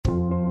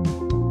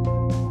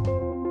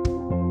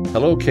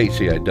Hello,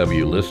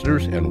 KCIW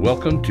listeners, and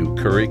welcome to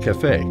Curry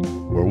Café,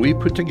 where we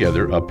put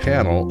together a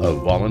panel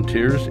of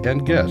volunteers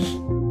and guests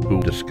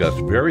who discuss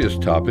various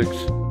topics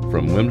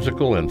from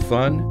whimsical and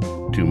fun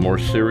to more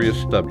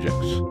serious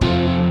subjects.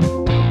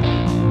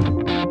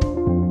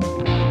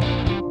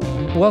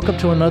 Welcome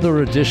to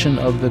another edition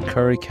of the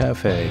Curry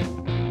Café.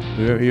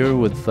 We're here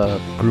with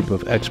a group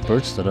of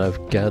experts that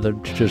I've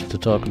gathered just to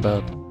talk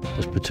about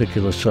this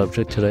particular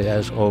subject. Today,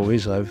 as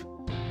always, I've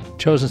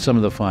chosen some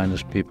of the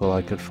finest people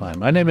I could find.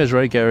 My name is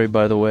Ray Gary,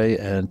 by the way,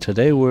 and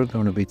today we're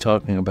going to be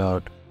talking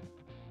about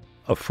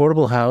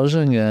affordable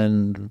housing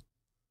and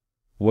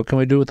what can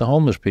we do with the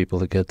homeless people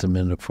to get them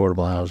into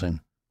affordable housing.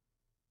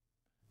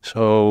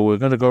 So we're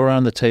going to go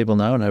around the table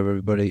now and have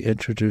everybody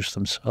introduce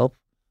themselves.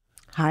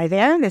 Hi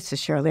there, this is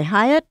Shirley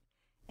Hyatt,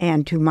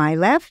 and to my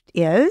left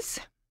is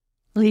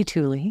Lee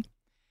Tuley,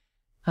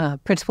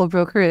 principal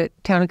broker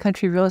at Town &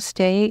 Country Real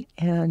Estate,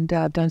 and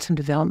I've done some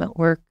development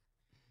work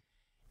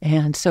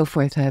and so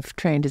forth. I've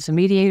trained as a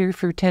mediator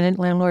for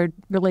tenant-landlord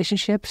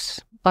relationships,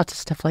 lots of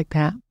stuff like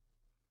that.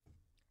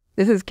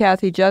 This is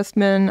Kathy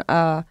Justman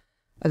of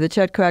the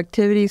Chetco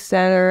Activity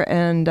Center,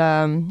 and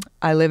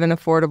I live in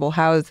affordable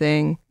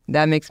housing.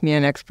 That makes me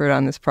an expert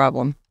on this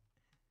problem.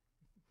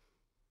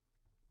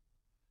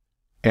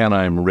 And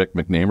I'm Rick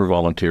McNamer,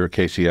 volunteer at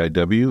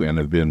KCIW, and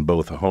have been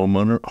both a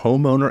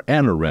homeowner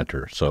and a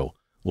renter, so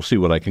we'll see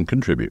what I can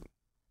contribute.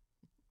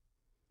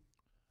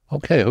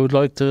 Okay, who'd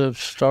like to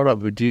start up?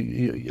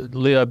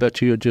 Lee, I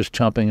bet you're just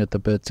chomping at the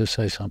bit to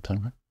say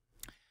something.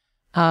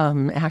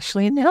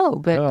 Actually, no,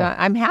 but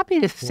I'm happy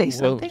to say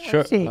something.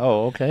 Well, sure.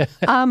 Oh, okay.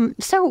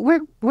 So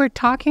we're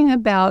talking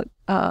about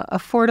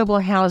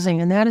affordable housing,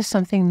 and that is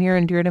something near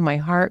and dear to my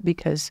heart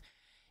because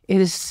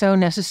it is so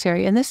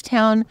necessary. In this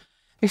town,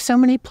 there's so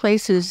many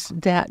places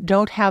that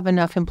don't have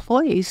enough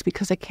employees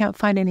because I can't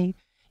find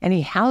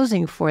any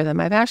housing for them.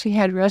 I've actually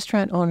had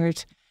restaurant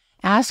owners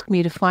ask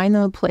me to find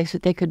them a place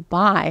that they could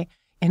buy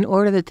in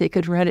order that they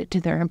could rent it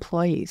to their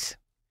employees.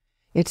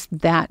 It's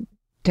that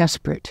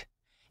desperate.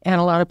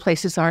 And a lot of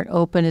places aren't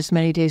open as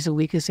many days a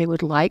week as they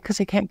would like because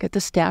they can't get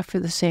the staff for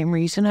the same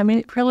reason. I mean,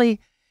 it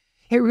really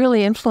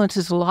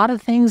influences a lot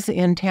of things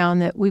in town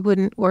that we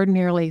wouldn't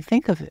ordinarily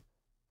think of it.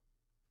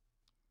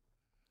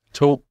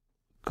 So,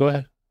 go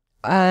ahead.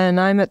 And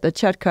I'm at the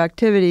Chetco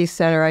Activity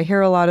Center. I hear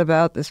a lot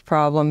about this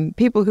problem.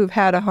 People who've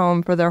had a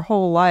home for their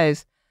whole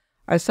lives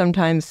are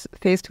sometimes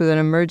faced with an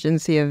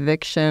emergency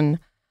eviction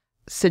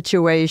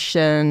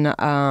situation,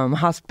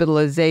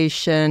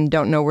 hospitalization,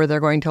 don't know where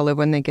they're going to live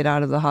when they get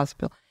out of the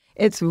hospital.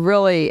 It's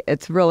really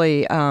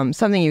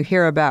something you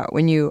hear about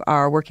when you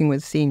are working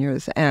with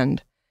seniors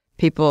and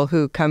people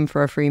who come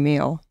for a free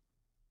meal.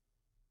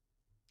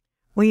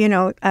 Well, you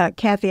know,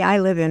 Kathy, I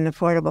live in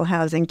affordable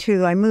housing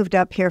too. I moved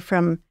up here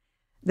from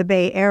the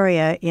Bay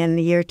Area in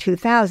the year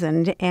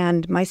 2000,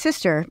 and my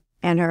sister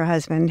and her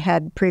husband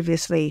had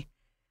previously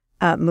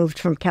moved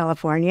from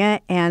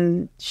California,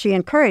 and she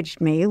encouraged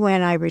me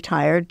when I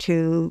retired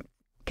to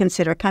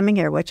consider coming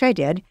here, which I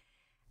did.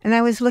 And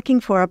I was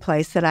looking for a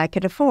place that I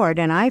could afford,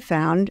 and I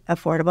found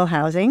affordable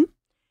housing,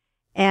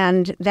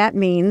 and that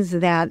means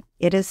that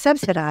it is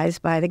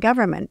subsidized by the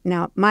government.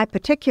 Now, my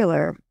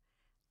particular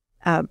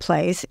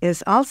place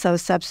is also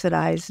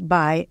subsidized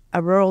by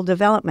a rural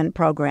development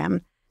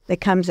program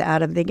that comes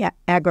out of the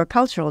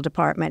agricultural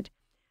department.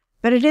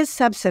 But it is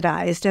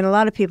subsidized, and a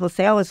lot of people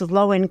say, oh, it's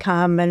low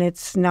income and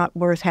it's not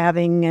worth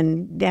having,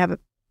 and they have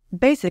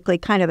basically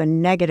kind of a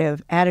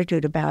negative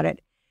attitude about it.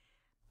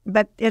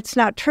 But it's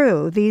not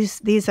true.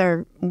 These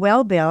are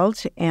well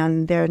built,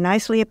 and they're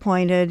nicely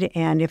appointed,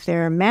 and if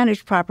they're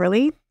managed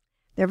properly,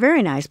 they're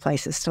very nice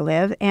places to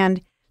live,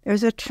 and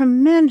there's a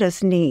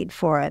tremendous need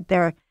for it.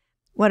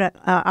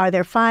 Are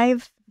there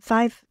five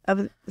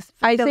of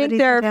I think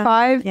there are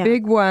five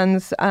big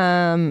ones,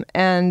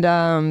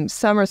 and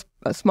some are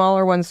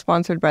smaller ones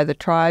sponsored by the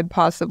tribe,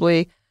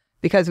 possibly,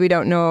 because we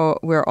don't know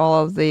where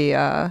all of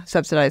the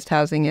subsidized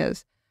housing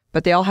is.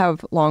 But they all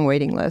have long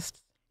waiting lists.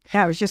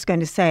 Yeah, I was just going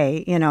to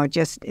say, you know,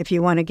 just if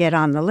you want to get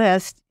on the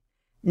list,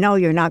 no,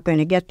 you're not going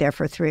to get there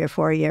for 3 or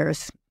 4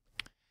 years.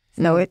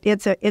 So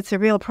it's a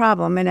real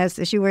problem. And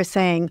as you were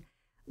saying,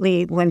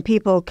 Lee, when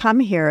people come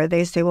here,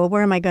 they say, well,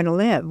 where am I going to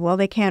live? Well,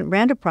 they can't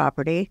rent a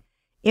property.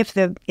 If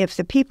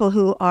the people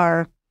who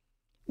are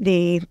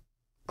the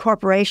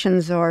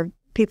corporations or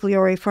people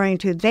you're referring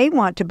to, they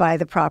want to buy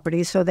the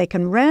property so they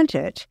can rent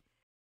it,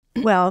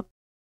 well,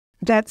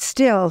 that's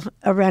still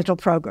a rental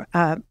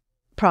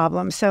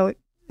problem. So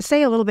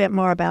say a little bit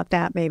more about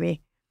that,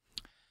 maybe.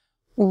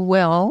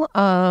 Well,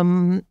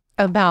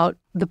 about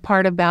the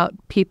part about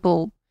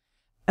people...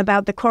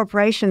 About the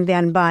corporation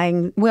then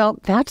buying... Well,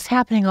 that's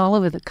happening all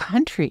over the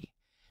country.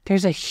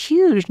 There's a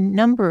huge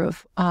number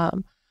of...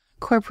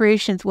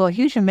 corporations, well, a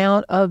huge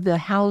amount of the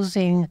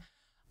housing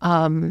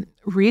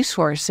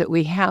resource that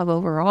we have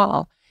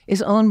overall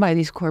is owned by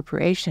these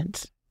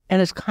corporations.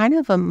 And it's kind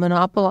of a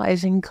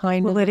monopolizing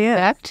kind of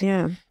effect.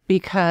 Yeah.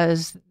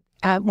 Because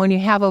when you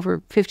have over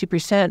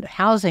 50%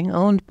 housing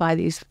owned by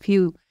these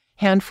few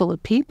handful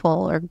of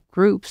people or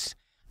groups,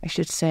 I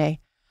should say,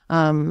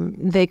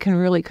 they can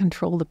really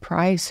control the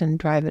price and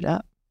drive it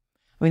up.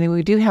 I mean,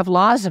 we do have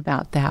laws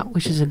about that,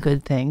 which is a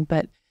good thing,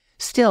 but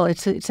still,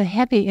 it's a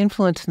heavy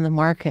influence in the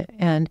market,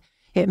 and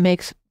it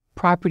makes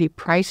property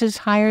prices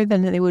higher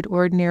than they would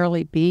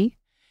ordinarily be.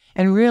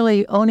 And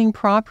really, owning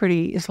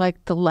property is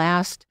like the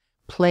last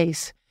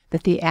place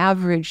that the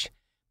average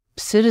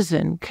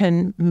citizen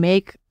can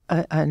make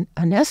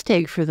a nest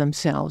egg for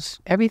themselves.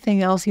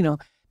 Everything else,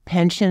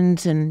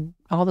 pensions and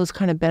all those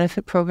kind of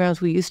benefit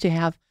programs we used to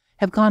have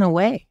gone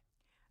away.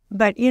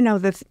 But,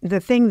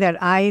 the thing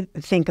that I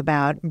think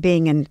about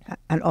being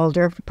an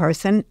older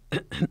person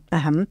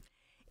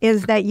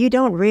is that you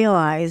don't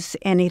realize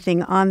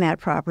anything on that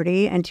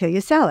property until you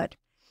sell it.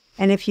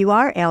 And if you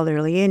are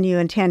elderly and you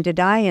intend to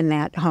die in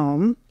that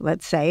home,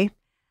 let's say,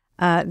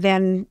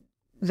 then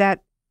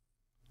that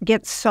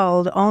gets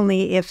sold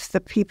only if the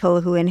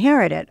people who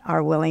inherit it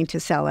are willing to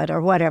sell it or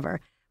whatever.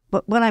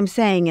 But what I'm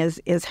saying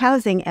is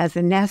housing as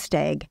a nest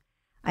egg,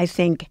 I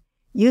think,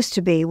 used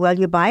to be, well,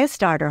 you buy a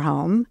starter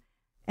home,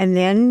 and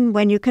then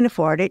when you can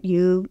afford it,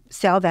 you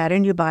sell that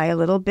and you buy a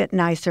little bit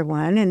nicer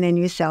one, and then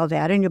you sell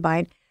that and you buy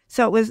it.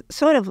 So it was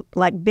sort of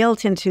like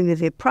built into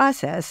the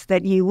process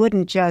that you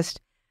wouldn't just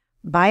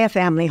buy a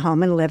family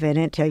home and live in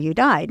it until you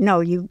died.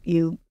 No,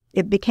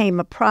 it became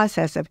a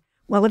process of,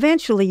 well,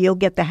 eventually you'll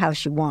get the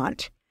house you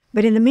want.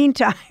 But in the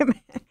meantime,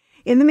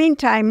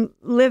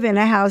 live in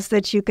a house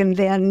that you can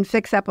then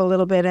fix up a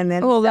little bit and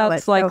then sell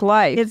that's it. Like so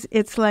life.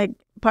 It's like,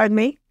 pardon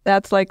me?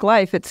 That's like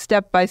life. It's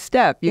step by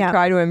step. You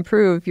try to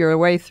improve your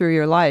way through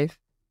your life.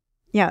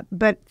 Yeah,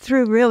 but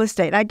through real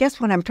estate, I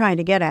guess what I'm trying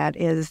to get at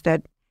is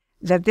that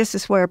this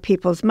is where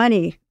people's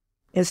money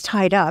is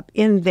tied up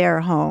in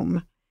their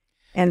home.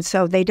 And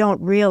so they don't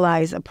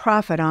realize a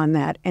profit on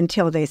that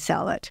until they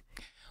sell it.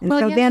 And well,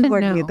 so yes then and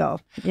where no. do you go?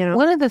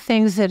 One of the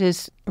things that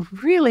is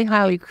really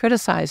highly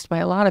criticized by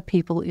a lot of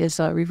people is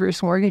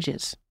reverse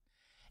mortgages.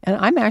 And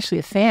I'm actually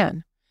a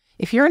fan.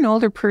 If you're an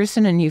older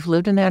person and you've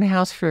lived in that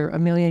house for a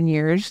million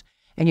years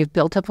and you've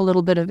built up a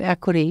little bit of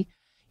equity,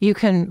 you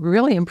can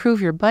really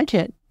improve your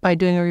budget by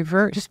doing a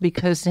reverse,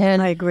 because then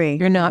I agree.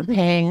 You're not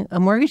paying a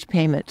mortgage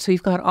payment. So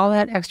you've got all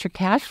that extra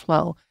cash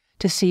flow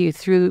to see you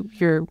through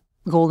your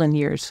golden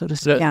years, so to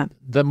speak.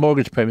 The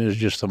mortgage payment is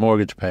just the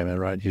mortgage payment,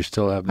 right? You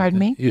still have... Pardon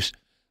me?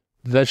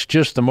 That's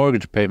just the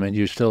mortgage payment.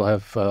 You still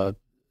have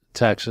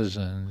taxes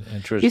and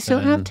interest. You still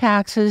have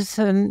taxes,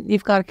 and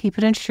you've got to keep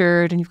it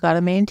insured, and you've got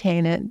to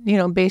maintain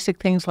it, basic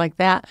things like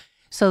that,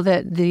 so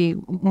that the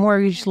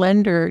mortgage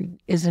lender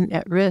isn't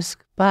at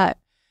risk. But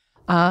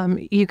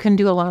you can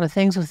do a lot of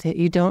things with it.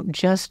 You don't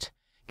just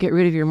get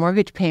rid of your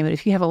mortgage payment.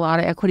 If you have a lot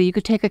of equity, you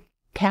could take a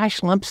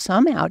cash lump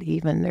sum out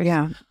even.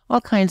 There's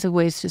all kinds of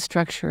ways to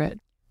structure it.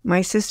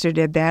 My sister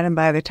did that, and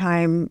by the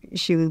time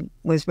she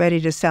was ready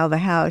to sell the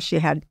house, she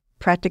had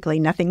practically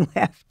nothing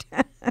left.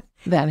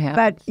 That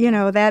happens.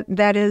 But,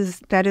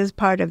 that is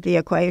part of the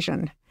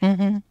equation.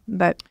 Mm-hmm.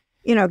 But,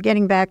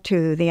 getting back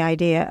to the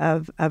idea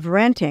of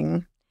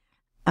renting,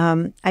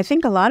 I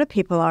think a lot of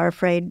people are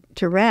afraid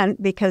to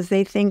rent because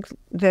they think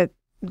that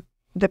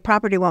the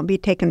property won't be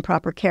taken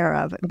proper care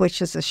of,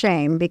 which is a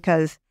shame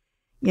because,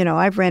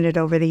 I've rented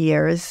over the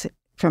years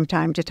from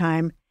time to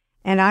time,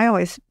 and I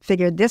always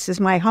figured this is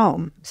my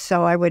home,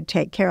 so I would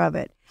take care of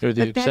it. You're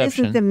the but exception. That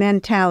isn't the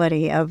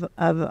mentality of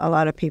a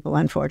lot of people,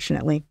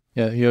 unfortunately.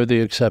 Yeah, you're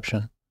the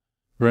exception.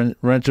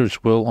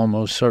 Renters will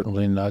almost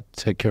certainly not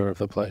take care of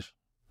the place.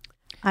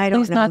 I don't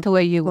know. It's not the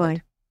way you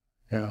would.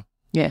 Yeah.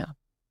 Yeah.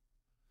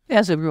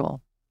 As a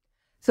rule.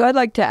 So I'd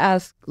like to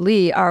ask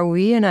Lee, are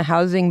we in a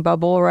housing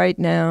bubble right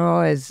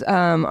now?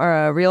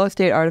 Are real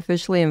estate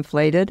artificially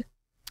inflated?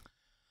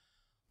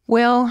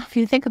 Well, if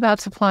you think about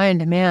supply and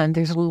demand,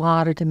 there's a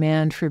lot of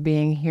demand for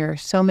being here.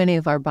 So many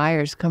of our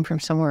buyers come from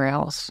somewhere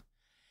else.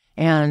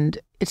 And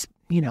it's,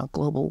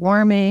 global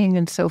warming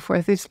and so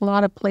forth. There's a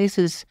lot of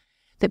places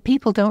that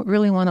people don't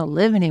really want to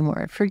live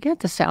anymore.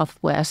 Forget the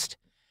Southwest,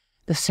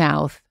 the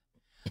South,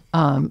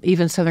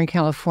 even Southern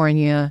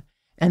California,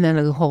 and then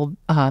the whole,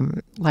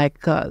 what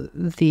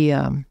do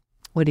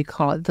you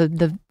call it?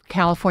 The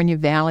California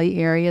Valley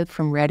area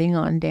from Redding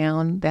on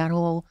down, that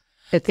whole...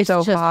 It's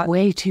so just hot.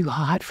 Way too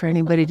hot for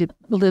anybody to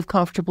live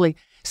comfortably,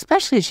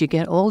 especially as you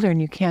get older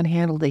and you can't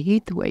handle the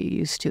heat the way you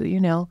used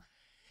to,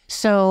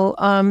 So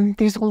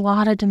there's a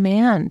lot of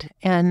demand.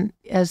 And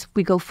as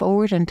we go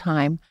forward in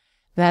time,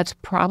 that's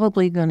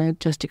probably going to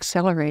just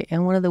accelerate.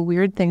 And one of the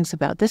weird things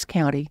about this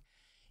county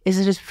is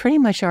it is pretty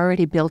much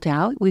already built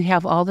out. We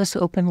have all this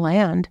open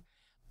land,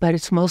 but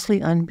it's mostly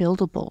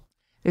unbuildable.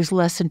 There's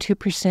less than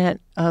 2%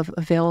 of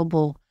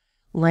available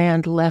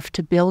land left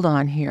to build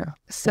on here.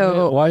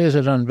 So why is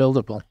it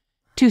unbuildable?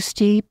 Too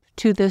steep,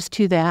 too this,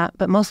 too that,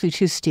 but mostly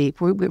too steep.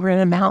 We're in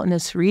a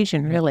mountainous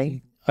region,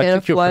 really. I In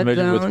think a you're flood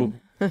familiar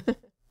zone? with.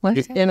 What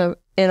is that?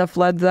 in a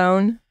flood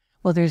zone?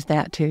 Well, there's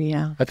that too,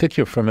 yeah. I think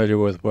you're familiar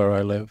with where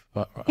I live.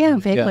 Yeah,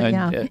 vaguely,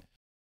 yeah.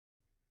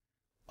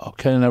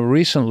 Okay, now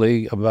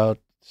recently about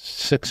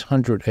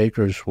 600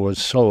 acres was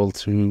sold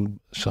to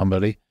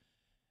somebody.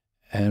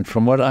 And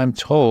from what I'm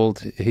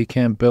told, he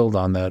can't build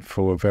on that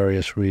for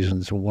various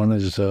reasons. One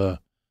is, I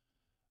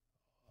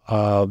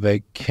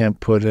They can't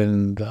put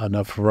in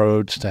enough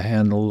roads to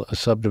handle a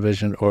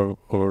subdivision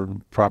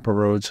or proper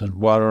roads and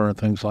water and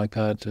things like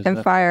that.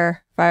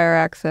 Fire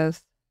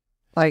access,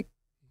 like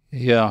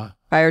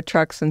fire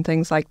trucks and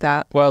things like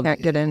that. Well,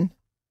 can't get in.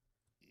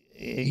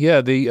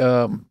 Yeah,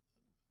 the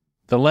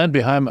land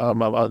behind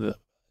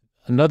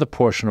another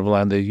portion of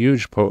land, the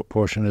huge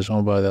portion, is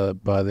owned by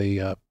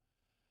the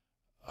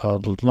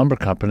lumber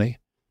company,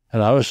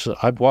 and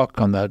I'd walk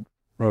on that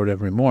road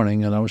every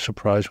morning, and I was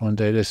surprised one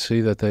day to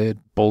see that they had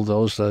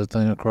bulldozed that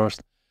thing across.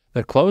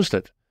 They closed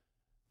it.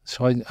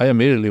 So I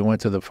immediately went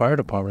to the fire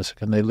department. Said,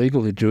 can they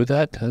legally do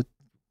that? That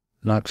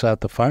knocks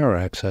out the fire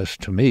access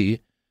to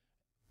me,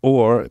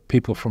 or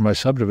people from my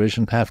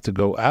subdivision have to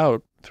go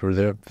out through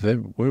there.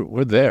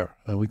 We're there,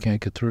 and we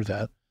can't get through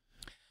that.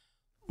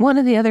 One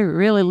of the other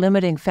really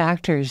limiting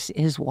factors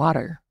is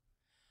water.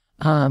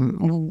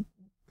 Well,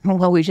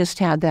 we just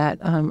had that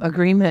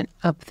agreement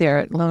up there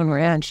at Lone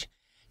Ranch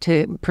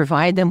to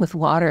provide them with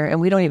water, and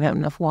we don't even have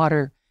enough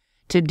water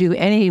to do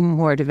any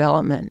more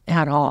development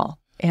at all.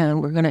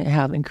 And we're going to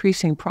have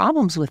increasing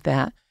problems with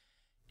that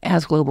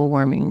as global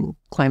warming,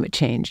 climate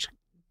change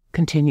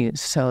continues.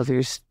 So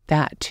there's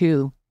that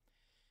too.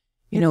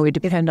 We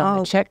depend on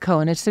the Chetco,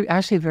 and it's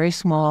actually a very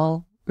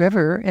small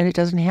river, and it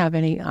doesn't have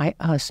any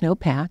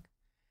snowpack.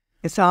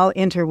 It's all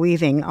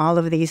interweaving, all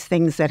of these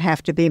things that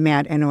have to be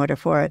met in order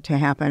for it to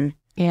happen.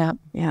 Yeah.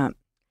 Yeah.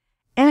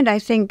 And I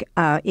think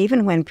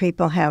even when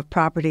people have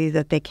property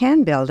that they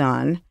can build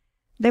on,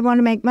 they want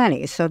to make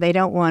money. So they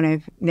don't want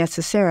to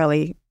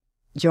necessarily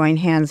join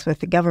hands with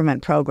the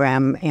government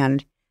program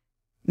and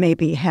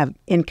maybe have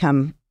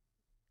income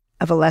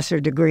of a lesser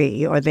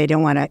degree, or they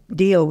don't want to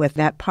deal with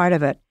that part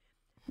of it.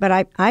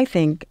 But I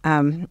think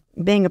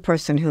being a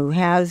person who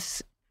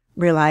has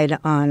relied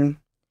on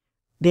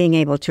being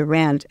able to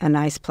rent a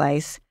nice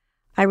place,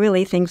 I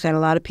really think that a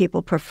lot of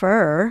people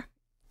prefer,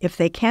 if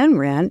they can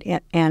rent,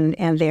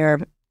 and they're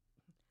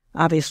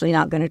obviously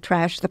not going to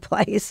trash the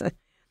place,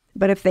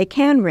 but if they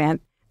can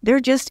rent, there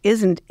just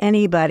isn't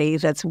anybody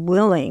that's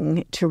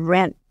willing to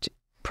rent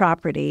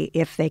property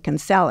if they can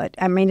sell it.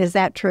 I mean, is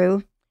that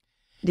true?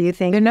 Do you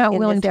think they're not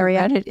willing to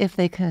rent it if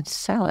they can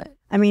sell it?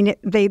 I mean,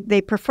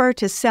 they prefer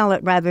to sell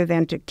it rather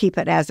than to keep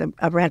it as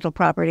a rental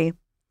property.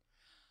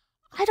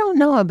 I don't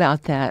know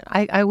about that.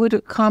 I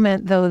would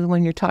comment, though,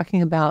 when you're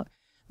talking about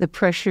the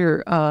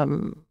pressure,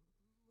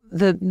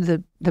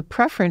 the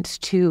preference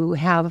to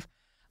have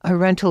a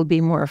rental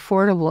be more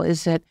affordable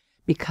is that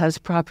because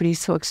property is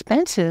so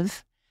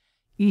expensive,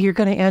 you're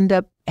going to end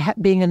up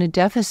being in a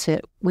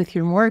deficit with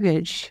your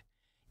mortgage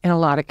in a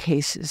lot of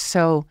cases.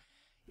 So,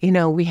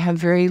 we have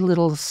very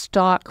little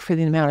stock for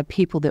the amount of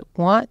people that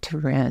want to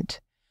rent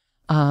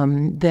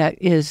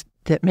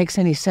that makes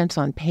any sense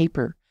on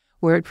paper,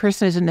 where a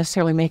person isn't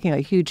necessarily making a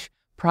huge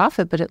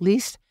profit, but at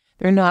least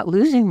they're not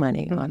losing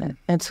money on it.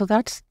 And so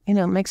that's,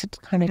 makes it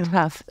kind of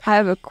tough. I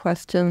have a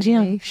question.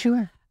 Yeah, Lee.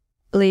 sure.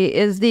 Lee,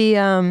 is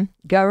the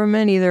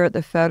government, either at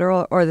the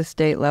federal or the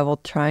state level,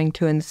 trying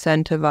to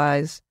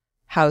incentivize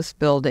house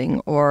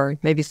building, or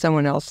maybe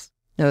someone else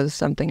knows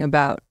something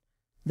about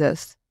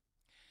this?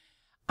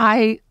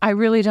 I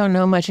really don't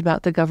know much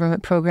about the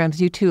government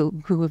programs. You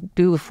two who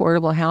do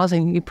affordable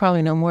housing, you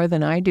probably know more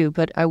than I do,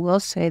 but I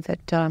will say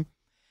that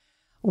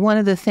one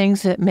of the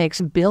things that makes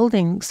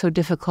building so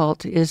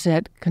difficult is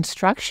that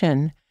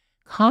construction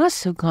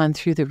costs have gone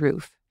through the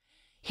roof.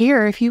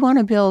 Here, if you want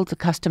to build a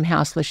custom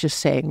house, let's just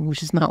say,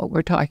 which is not what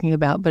we're talking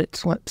about, but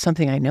it's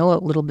something I know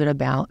a little bit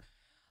about,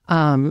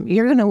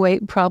 you're going to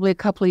wait probably a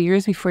couple of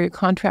years before your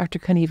contractor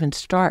can even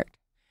start.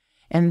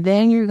 And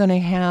then you're going to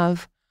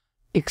have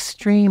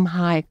extreme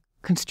high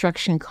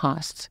construction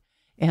costs.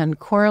 And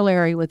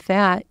corollary with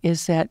that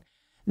is that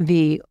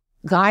the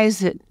guys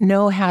that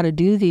know how to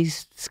do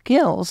these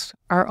skills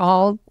are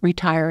all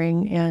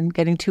retiring and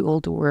getting too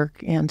old to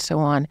work and so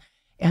on.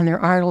 And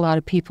there aren't a lot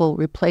of people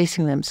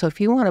replacing them. So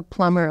if you want a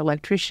plumber,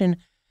 electrician,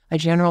 a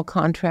general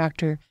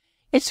contractor,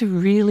 it's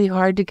really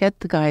hard to get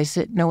the guys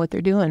that know what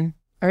they're doing,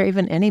 or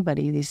even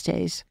anybody these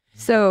days.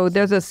 So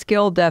there's a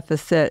skill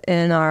deficit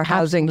in our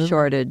housing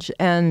shortage.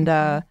 And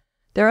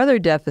there are other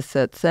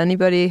deficits.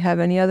 Anybody have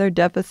any other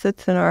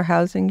deficits in our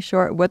housing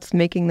short? What's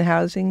making the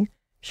housing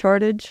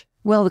shortage?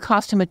 Well, the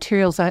cost of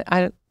materials,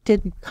 I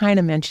did kind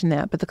of mention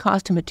that, but the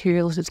cost of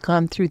materials has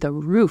gone through the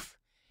roof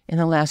in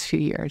the last few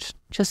years,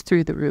 just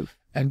through the roof.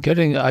 And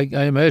I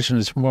imagine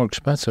it's more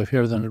expensive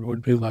here than it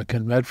would be like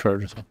in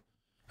Medford or something.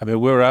 I mean,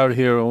 we're out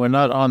here, and we're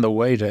not on the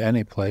way to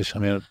any place. I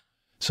mean,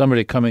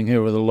 somebody coming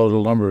here with a load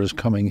of lumber is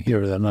coming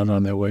here. They're not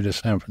on their way to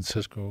San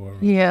Francisco.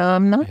 Yeah,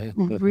 I'm not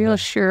real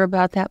sure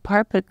about that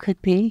part, but it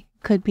could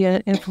be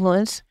an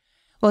influence.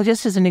 Well,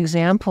 just as an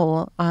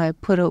example, I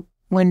put a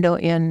window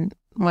in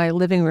my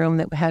living room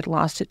that had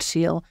lost its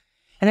seal,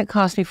 and it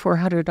cost me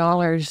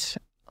 $400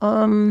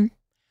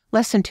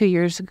 less than 2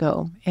 years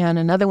ago. And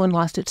another one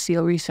lost its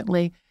seal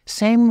recently.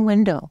 Same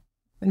window,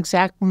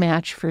 exact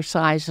match for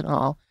size and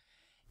all.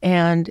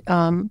 And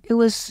it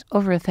was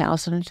over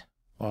 $1,000.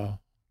 Wow.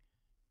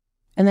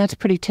 And that's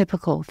pretty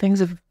typical. Things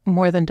have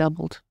more than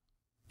doubled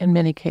in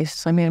many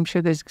cases. I mean, I'm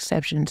sure there's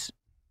exceptions.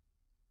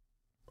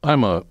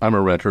 I'm a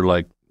renter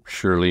like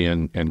Shirley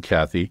and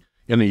Kathy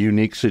in a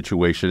unique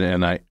situation,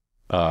 and I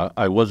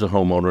was a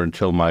homeowner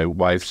until my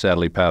wife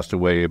sadly passed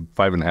away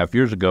 5.5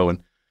 years ago.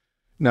 And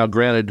now,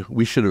 granted,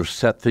 we should have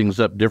set things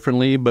up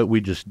differently, but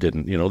we just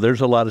didn't.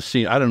 There's a lot of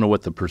I don't know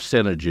what the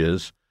percentage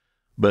is,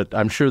 but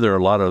I'm sure there are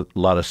a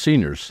lot of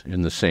seniors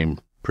in the same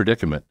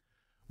predicament.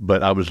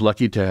 But I was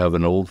lucky to have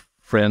an old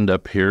friend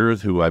up here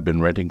who I've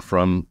been renting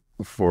from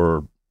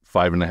for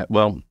a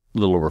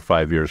little over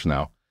 5 years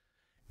now.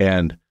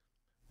 And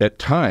at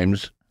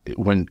times,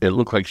 when it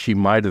looked like she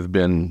might have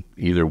been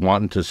either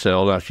wanting to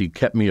sell, now she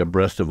kept me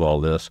abreast of all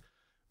this.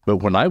 But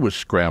when I was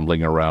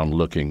scrambling around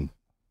looking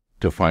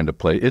to find a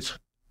place,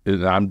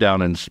 I'm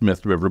down in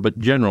Smith River, but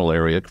general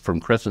area from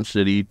Crescent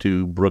City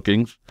to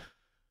Brookings,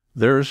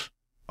 there's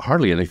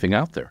hardly anything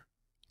out there.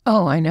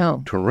 Oh, I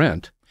know. To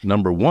rent,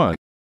 number one.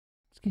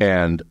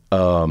 And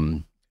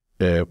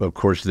of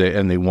course,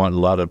 they want a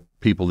lot of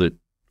people that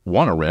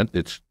want to rent.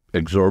 It's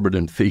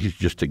exorbitant fees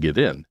just to get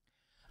in.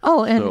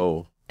 Oh,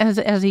 and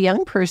so, as a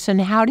young person,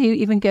 how do you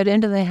even get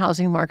into the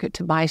housing market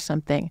to buy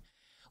something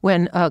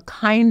when a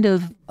kind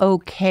of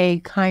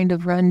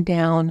run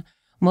down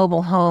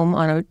mobile home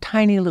on a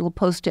tiny little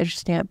postage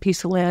stamp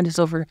piece of land is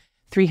over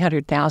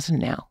 $300,000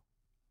 now?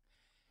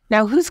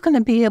 Now, who's going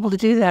to be able to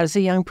do that as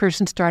a young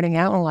person starting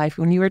out in life?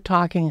 When you were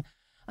talking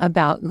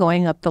about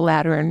going up the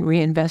ladder and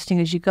reinvesting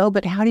as you go,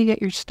 but how do you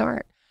get your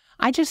start?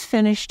 I just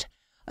finished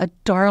a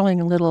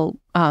darling little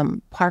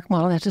park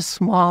model. That's a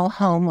small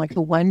home, like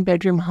a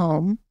one-bedroom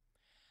home,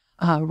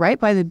 right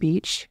by the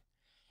beach,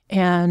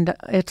 and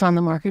it's on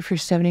the market for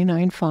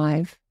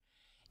 $79,500.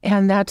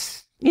 And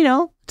that's,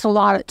 it's a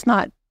lot. It's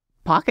not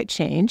pocket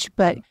change,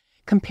 but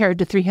compared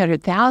to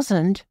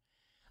 $300,000,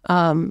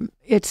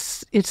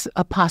 it's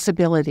a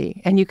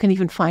possibility, and you can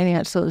even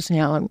finance those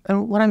now.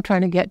 And what I'm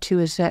trying to get to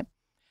is that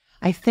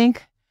I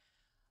think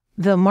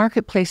the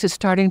marketplace is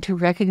starting to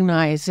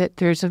recognize that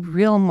there's a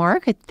real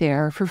market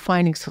there for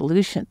finding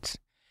solutions.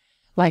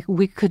 Like,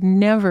 we could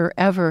never,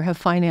 ever have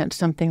financed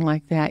something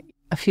like that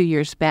a few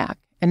years back,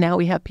 and now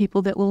we have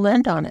people that will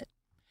lend on it.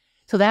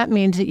 So that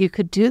means that you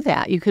could do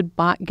that. You could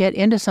get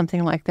into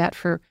something like that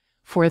for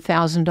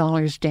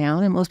 $4,000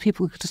 down, and most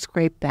people could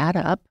scrape that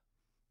up.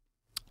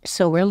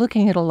 So we're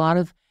looking at a lot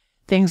of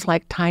things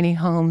like tiny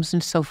homes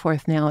and so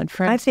forth now. And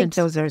for instance, I think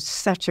those are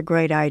such a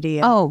great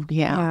idea. Oh,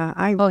 yeah.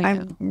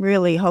 I'm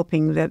really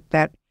hoping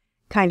that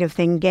kind of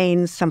thing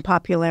gains some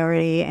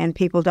popularity and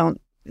people don't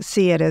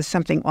see it as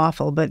something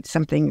awful, but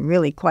something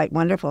really quite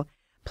wonderful.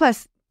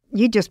 Plus,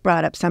 you just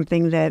brought up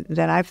something that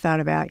I've thought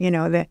about,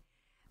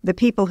 the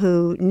people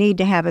who need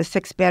to have a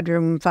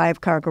 6-bedroom,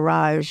 5-car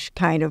garage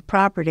kind of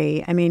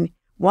property. I mean,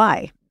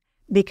 why?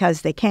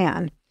 Because they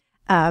can.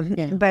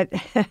 But,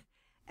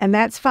 and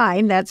that's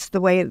fine. That's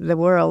the way the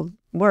world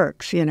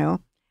works,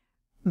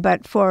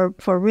 But for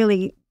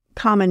really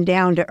common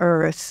down to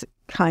earth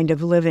kind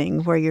of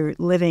living, where you're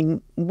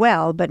living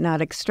well, but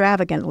not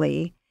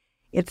extravagantly,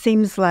 it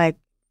seems like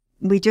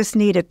we just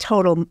need a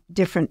total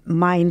different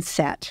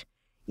mindset.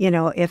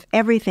 If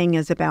everything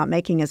is about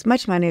making as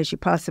much money as you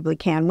possibly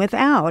can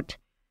without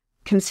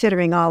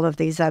considering all of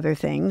these other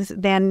things,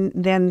 then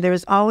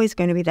there's always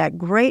going to be that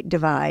great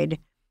divide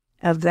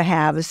of the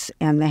haves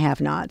and the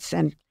have-nots.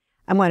 And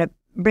I want to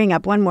bring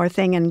up one more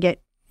thing and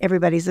get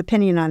everybody's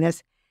opinion on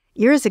this.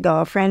 Years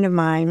ago, a friend of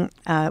mine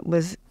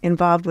was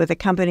involved with a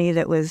company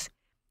that was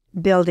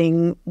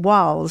building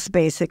walls,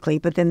 basically,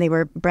 but then they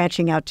were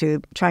branching out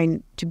to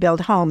trying to build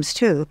homes,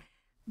 too,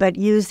 but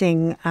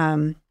using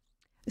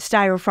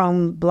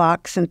styrofoam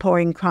blocks and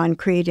pouring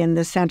concrete in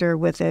the center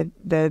with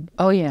the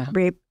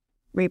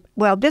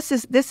well, this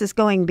is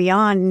going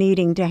beyond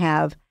needing to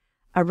have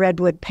a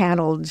redwood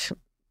paneled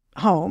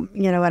home.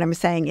 You know what I'm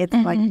saying? It's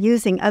like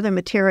using other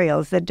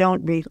materials that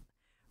don't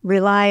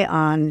rely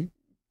on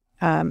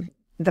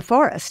the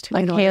forest,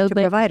 like to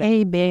provide it.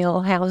 Hay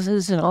bale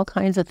houses and all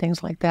kinds of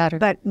things like that.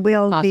 But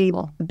will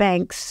possible. The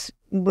banks,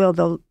 will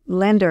the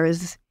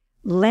lenders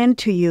lend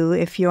to you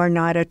if you're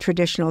not a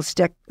traditional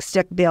stick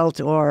built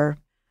or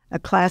a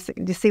classic?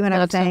 Do you see what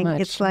I'm saying? So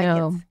much, it's like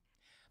no.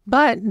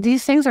 But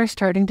these things are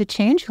starting to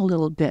change a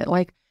little bit.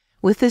 Like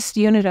with this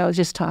unit I was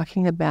just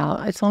talking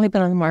about, it's only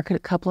been on the market a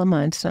couple of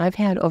months, and I've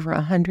had over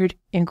 100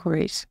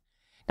 inquiries.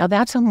 Now,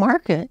 that's a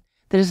market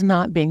that is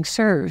not being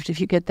served if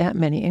you get that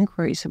many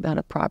inquiries about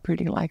a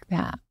property like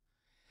that.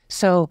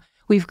 So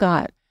we've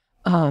got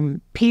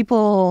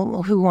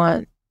people who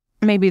want,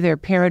 maybe their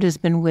parent has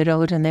been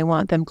widowed and they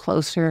want them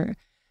closer.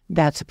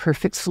 That's a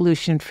perfect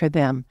solution for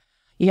them.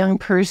 Young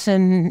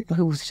person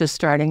who's just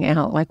starting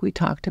out, like we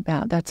talked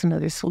about, that's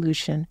another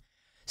solution.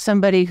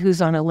 Somebody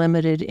who's on a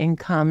limited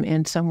income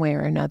in some way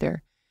or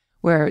another,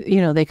 where,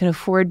 they can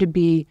afford to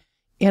be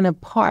in a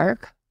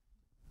park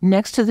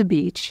next to the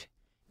beach,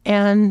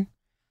 and,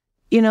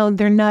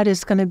 their nut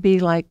is going to be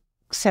like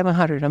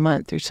 $700 a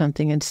month or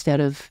something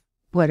instead of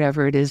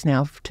whatever it is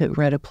now to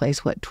rent a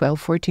place,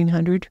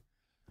 $1,200-$1,400?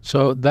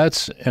 So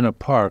that's in a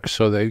park.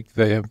 So they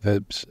have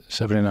the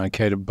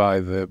 $79K to buy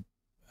the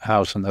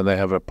house, and then they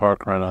have a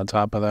park rent on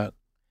top of that?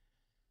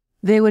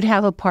 They would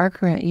have a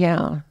park rent,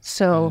 yeah.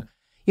 So,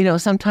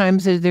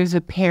 sometimes there's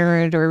a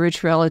parent or a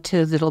rich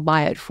relative that'll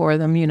buy it for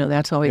them.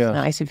 That's always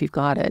nice if you've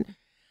got it.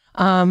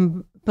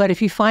 But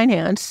if you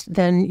finance,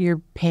 then your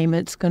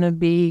payment's going to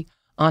be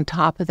on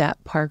top of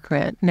that park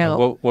rent.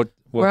 Now,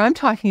 where I'm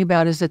talking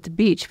about is at the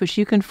beach, but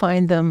you can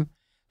find them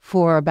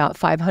for about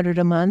 $500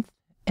 a month,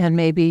 and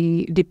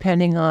maybe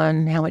depending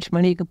on how much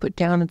money you can put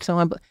down and so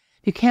on. But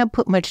if you can't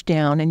put much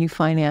down and you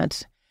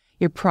finance,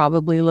 you're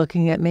probably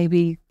looking at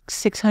maybe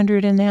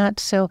 $600 in that.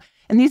 So,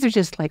 and these are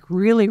just like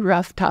really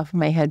rough, top of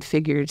my head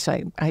figures.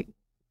 I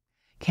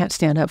can't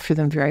stand up for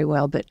them very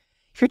well. But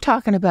if you're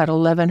talking about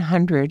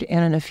 $1,100,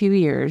 and in a few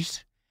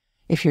years,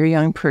 if you're a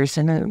young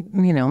person,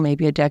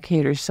 maybe a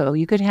decade or so,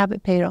 you could have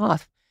it paid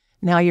off.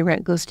 Now your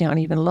rent goes down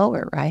even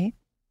lower, right?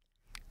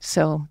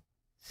 So,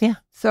 yeah.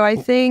 So I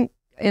think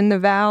in the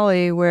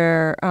valley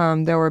where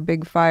there were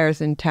big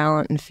fires in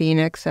Talent and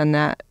Phoenix and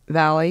that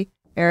valley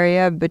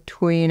area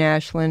between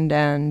Ashland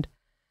and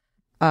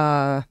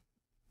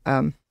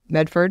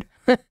Medford,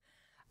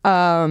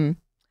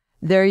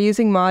 they're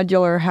using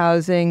modular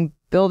housing,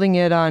 building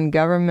it on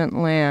government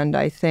land,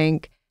 I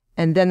think,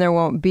 and then there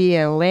won't be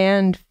a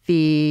land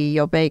fee.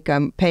 You'll make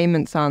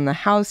payments on the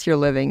house you're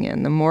living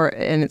in,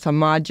 and it's a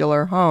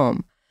modular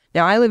home.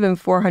 Now, I live in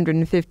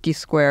 450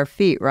 square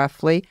feet,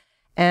 roughly,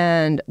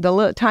 and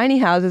the tiny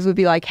houses would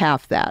be like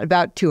half that,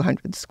 about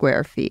 200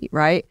 square feet,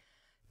 right?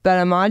 But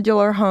a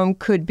modular home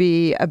could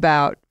be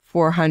about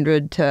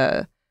 400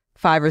 to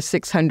 500 or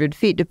 600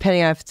 feet,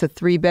 depending on if it's a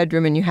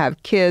 3-bedroom and you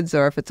have kids,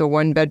 or if it's a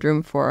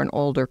 1-bedroom for an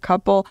older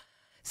couple.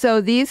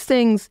 So these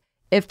things,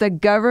 if the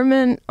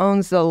government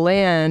owns the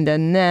land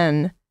and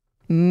then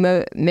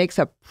makes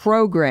a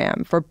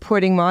program for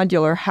putting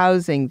modular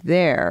housing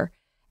there,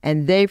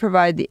 and they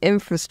provide the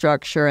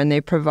infrastructure and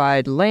they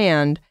provide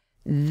land,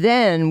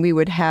 then we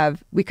could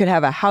have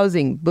a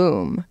housing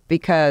boom.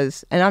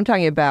 Because, and I'm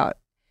talking about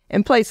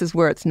in places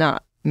where it's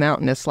not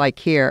mountainous like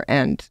here,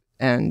 and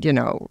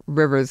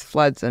rivers,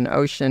 floods, and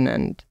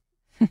ocean,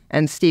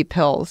 and steep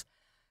hills.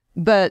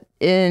 But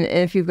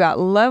if you've got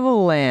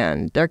level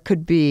land, there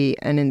could be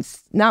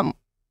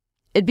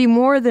it'd be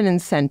more than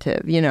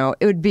incentive,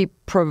 it would be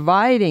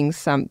providing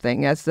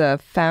something as the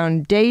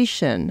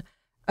foundation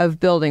of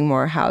building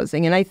more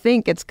housing. And I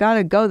think it's got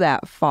to go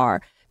that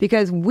far,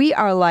 because we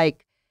are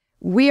like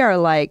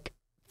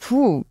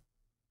 20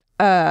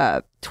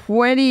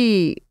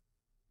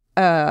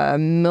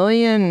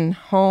 million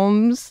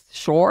homes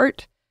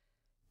short.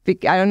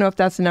 I don't know if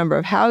that's the number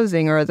of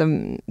housing or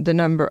the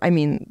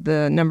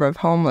number of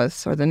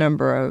homeless or the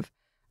number of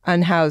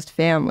unhoused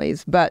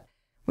families. But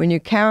when you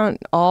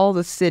count all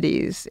the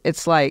cities,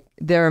 it's like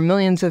there are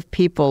millions of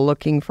people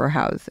looking for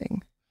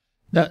housing.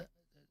 Now,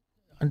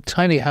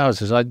 tiny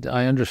houses,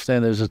 I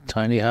understand there's a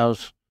tiny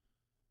house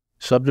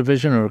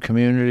subdivision or a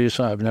community,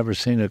 so I've never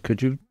seen it.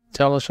 Could you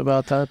tell us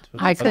about that?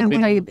 I can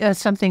tell you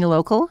something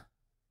local.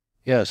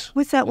 Yes.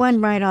 What's that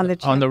one right on the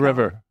Chetco? On the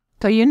river.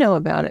 So you know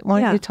about it.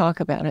 Why don't you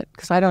talk about it?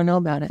 Because I don't know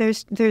about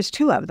it. There's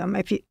 2 of them.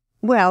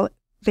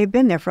 They've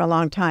been there for a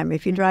long time.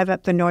 If you drive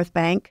up the North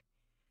Bank,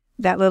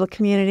 that little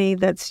community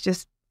that's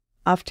just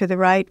off to the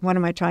right, what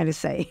am I trying to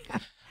say?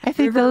 I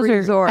think those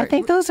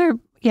are,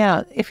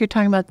 if you're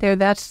talking about there,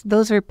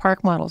 those are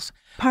park models.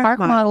 Park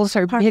models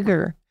are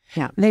bigger.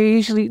 Yeah.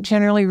 They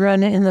generally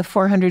run in the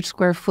 400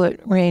 square foot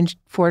range,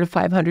 400 to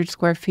 500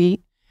 square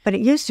feet. But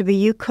it used to be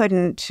you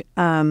couldn't,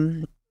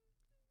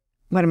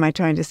 what am I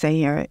trying to say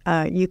here?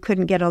 You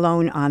couldn't get a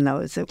loan on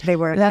those. They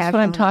were. That's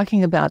what I'm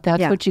talking about.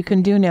 That's what you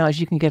can do now,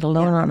 is you can get a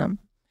loan on them,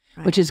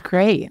 which is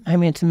great. I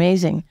mean, it's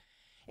amazing.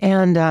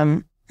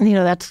 And,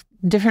 that's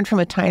different from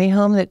a tiny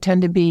home that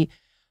tend to be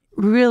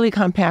really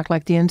compact,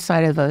 like the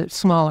inside of a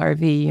small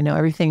RV.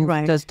 Everything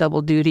does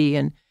double duty.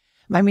 And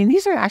I mean,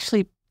 these are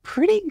actually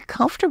pretty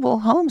comfortable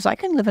homes. I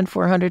can live in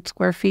 400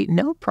 square feet,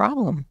 no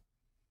problem.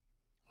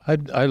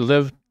 I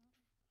lived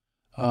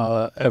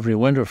every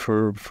winter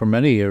for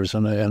many years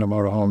in a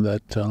motorhome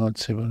that,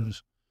 let's see, what it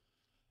was,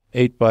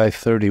 8 by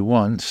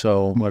 31,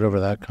 so whatever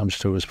that comes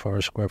to as far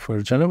as square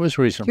footage, and it was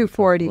reasonable.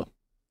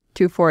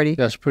 240.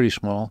 That's pretty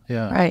small,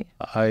 yeah. Right.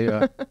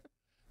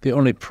 The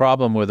only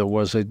problem with it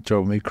was it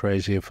drove me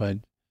crazy. If I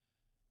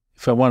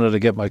wanted to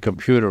get my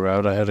computer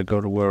out, I had to go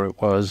to where it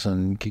was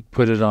and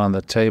put it on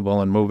the table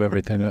and move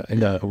everything.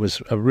 It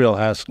was a real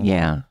hassle.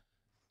 Yeah.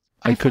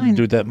 I couldn't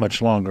do that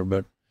much longer,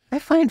 but I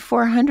find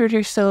 400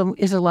 or so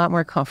is a lot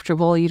more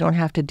comfortable. You don't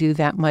have to do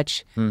that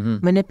much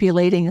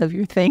manipulating of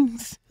your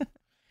things.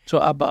 So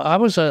I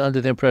was under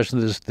the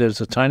impression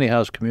there's a tiny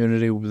house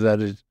community that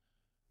has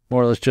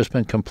more or less just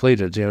been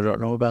completed. You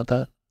don't know about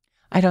that?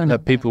 I don't know.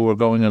 That people were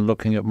going and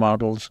looking at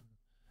models,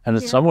 and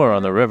it's somewhere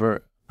on the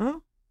river. I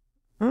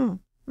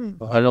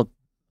don't.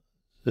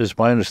 Is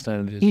my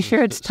understanding. You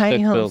sure it's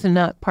tiny homes and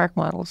not park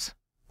models?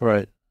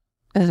 Right.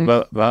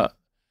 But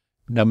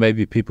now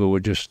maybe people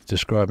were just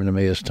describing to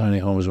me as tiny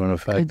homes when in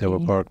fact they were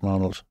park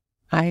models.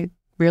 I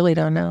really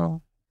don't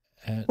know.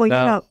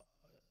 The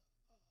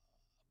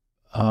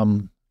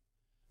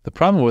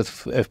problem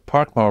with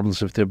park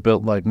models, if they're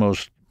built like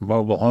most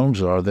mobile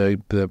homes are,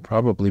 they're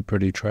probably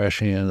pretty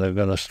trashy, and they're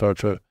going to start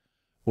to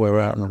wear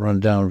out and run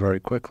down very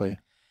quickly.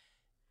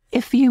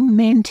 If you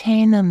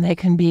maintain them, they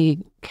can be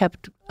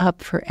kept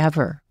up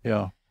forever.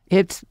 Yeah.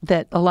 It's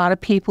that a lot of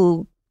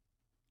people,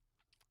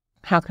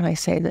 how can I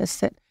say this,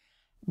 that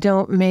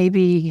don't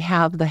maybe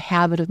have the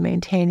habit of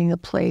maintaining a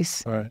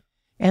place. Right.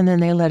 And then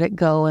they let it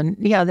go. And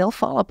yeah, they'll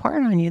fall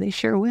apart on you. They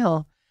sure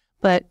will.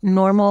 But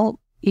normal,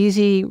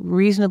 easy,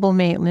 reasonable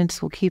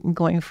maintenance will keep them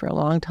going for a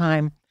long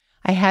time.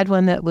 I had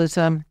one that was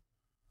a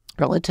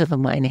relative of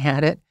mine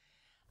had it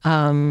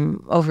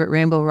over at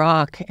Rainbow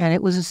Rock, and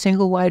it was a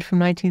single wide from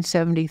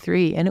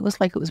 1973, and it was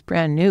like it was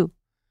brand new,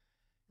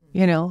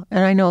 you know.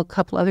 And I know a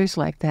couple others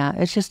like that.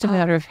 It's just a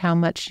matter of how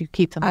much you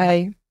keep them.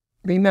 I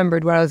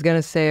remembered what I was going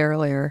to say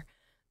earlier.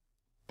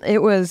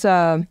 It was,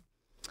 I've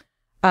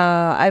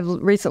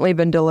recently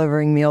been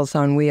delivering Meals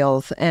on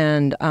Wheels,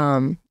 and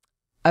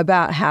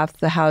about half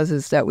the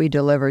houses that we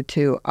deliver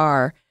to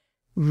are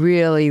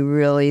really,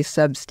 really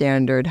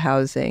substandard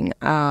housing.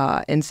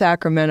 In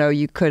Sacramento,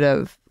 you could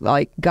have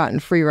gotten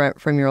free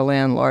rent from your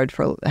landlord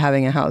for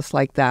having a house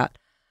like that.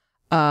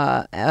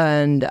 But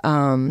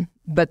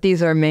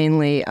these are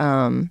mainly,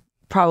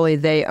 probably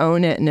they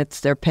own it and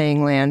they're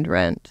paying land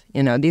rent.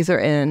 You know, these are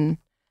in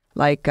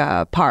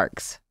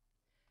parks,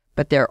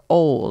 but they're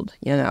old,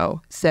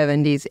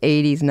 70s,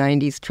 80s,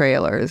 90s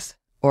trailers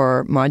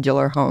or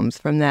modular homes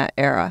from that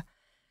era.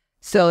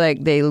 So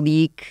they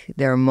leak,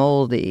 they're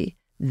moldy.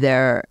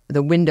 The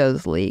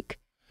windows leak,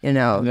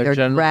 they're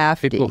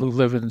drafty. People who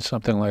live in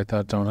something like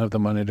that don't have the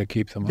money to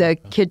keep them. The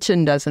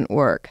kitchen doesn't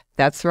work.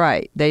 That's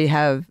right. They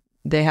have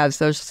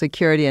Social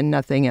Security and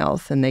nothing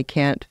else, and they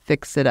can't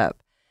fix it up.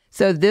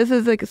 So this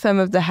is some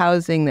of the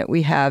housing that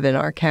we have in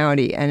our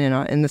county and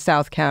in the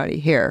South County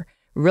here,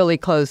 really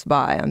close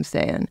by. I'm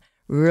saying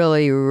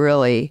really,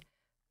 really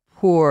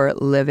poor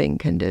living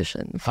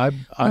conditions. I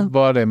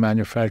bought a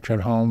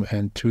manufactured home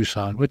in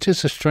Tucson, which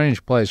is a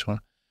strange place when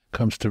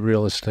comes to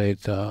real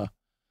estate.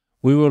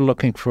 We were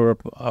looking for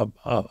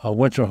a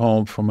winter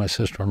home for my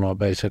sister-in-law,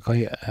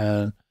 basically,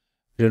 and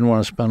didn't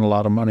want to spend a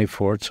lot of money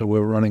for it, so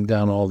we were running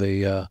down all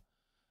the,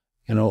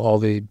 all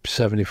the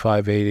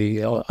 $75,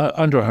 $80,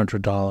 under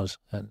 $100.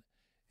 And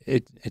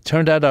it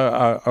turned out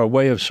our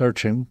way of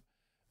searching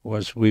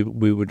was we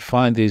would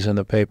find these in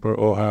the paper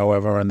or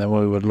however, and then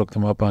we would look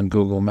them up on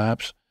Google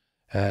Maps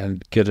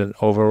and get an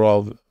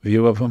overall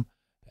view of them.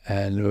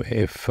 And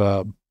if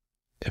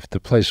the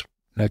place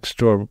next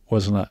door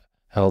wasn't a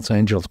Hells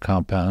Angels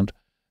compound,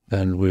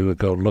 then we would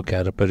go look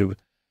at it. But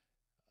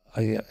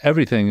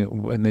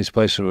everything in these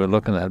places we were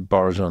looking at,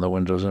 bars on the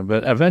windows.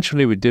 But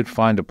eventually we did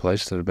find a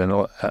place that had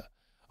been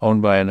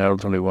owned by an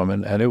elderly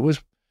woman, and it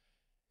was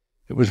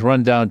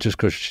run down just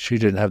because she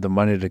didn't have the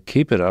money to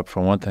keep it up,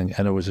 for one thing,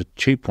 and it was a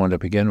cheap one to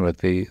begin with.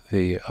 The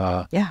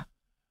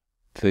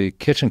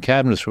kitchen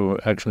cabinets were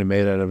actually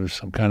made out of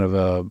some kind of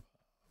a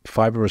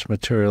fibrous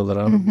material that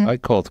I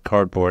called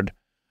cardboard,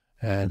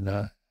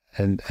 and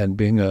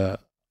being a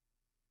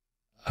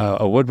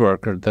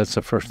woodworker, that's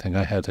the first thing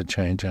I had to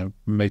change. I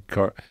made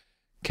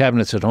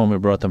cabinets at home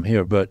and brought them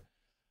here. But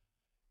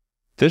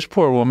this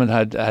poor woman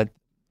had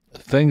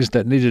things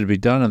that needed to be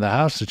done in the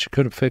house that she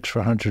could have fixed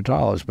for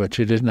 $100, but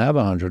she didn't have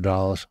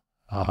 $100,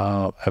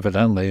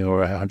 evidently,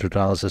 or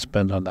 $100 to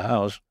spend on the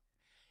house.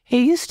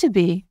 It used to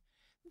be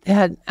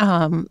that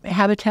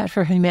Habitat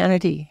for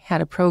Humanity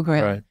had a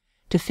program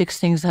to fix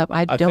things up.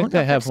 I don't know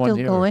if it's still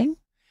going.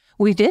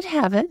 We did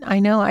have it. I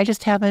know. I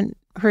just haven't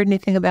heard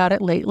anything about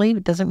it lately.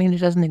 It doesn't mean it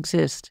doesn't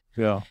exist.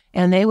 Yeah.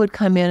 And they would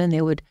come in and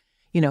they would,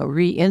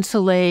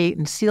 re-insulate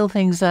and seal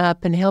things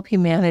up and help you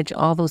manage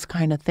all those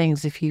kind of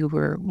things if you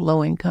were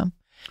low income.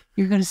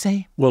 You're going to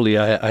say? Well,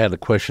 yeah, I had a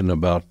question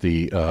about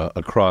the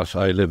across.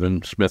 I live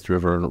in Smith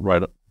River,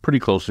 right up pretty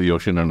close to the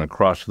ocean, and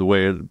across the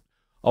way,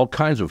 all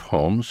kinds of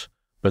homes,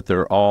 but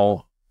they're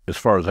all, as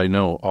far as I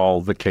know,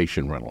 all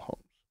vacation rental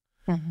homes.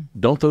 Mm-hmm.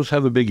 Don't those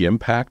have a big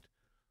impact?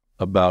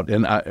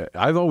 And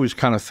I've always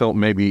kind of felt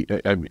maybe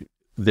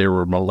there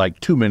were like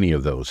too many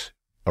of those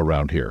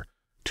around here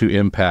to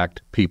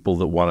impact people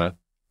that want to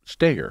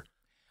stay here.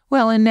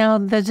 Well, and now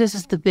this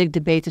is the big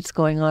debate that's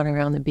going on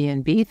around the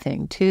B&B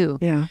thing, too.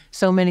 Yeah.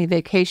 So many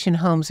vacation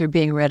homes are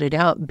being rented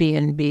out,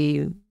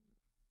 B&B,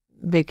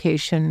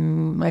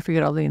 vacation, I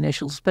forget all the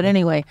initials, but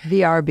anyway.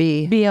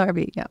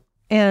 VRB, yeah.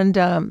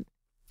 And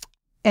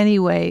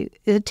anyway,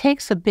 it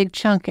takes a big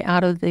chunk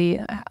out of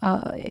the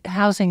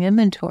housing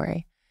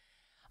inventory.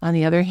 On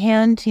the other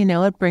hand,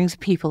 it brings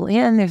people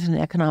in. There's an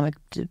economic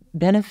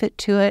benefit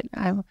to it.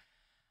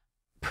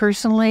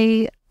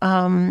 Personally,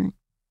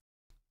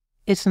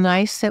 it's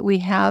nice that we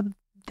have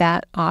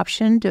that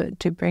option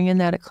to bring in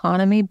that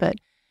economy, but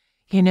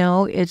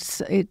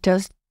it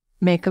does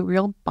make a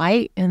real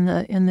bite in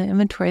the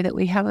inventory that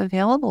we have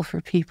available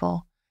for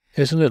people.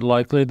 Isn't it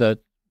likely that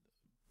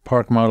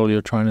park model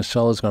you're trying to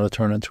sell is going to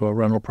turn into a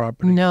rental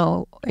property?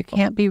 No, it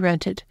can't be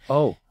rented.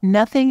 Oh.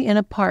 Nothing in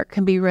a park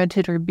can be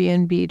rented or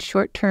B&B'd.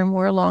 Short-term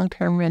or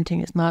long-term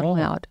renting is not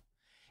allowed.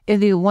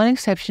 The one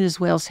exception is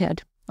Whale's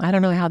Head. I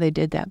don't know how they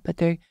did that, but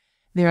they're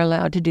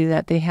allowed to do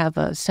that. They have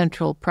a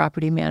central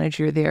property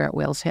manager there at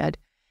Whale's Head,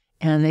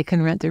 and they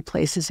can rent their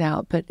places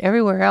out. But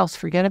everywhere else,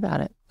 forget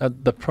about it.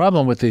 The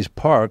problem with these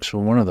parks,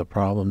 or one of the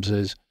problems,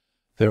 is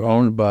they're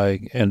owned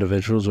by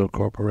individuals or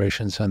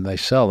corporations, and they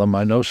sell them.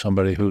 I know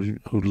somebody who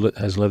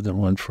has lived in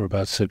one for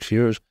about 6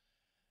 years,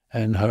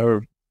 and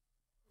her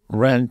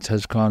rent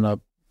has gone up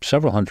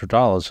several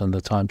 $100s in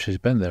the time she's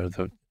been there.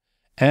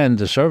 And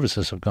the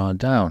services have gone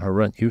down. Her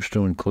rent used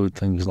to include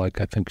things like,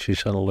 I think she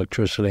said,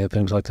 electricity and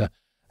things like that,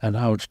 and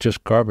now it's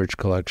just garbage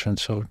collection.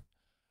 So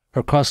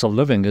her cost of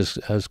living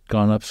has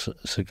gone up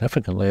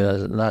significantly.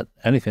 There's not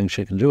anything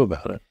she can do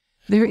about it.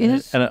 There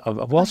is. And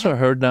I've also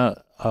heard now,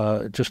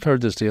 just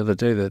heard this the other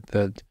day,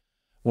 that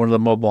one of the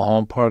mobile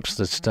home parks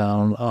that's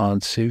down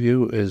on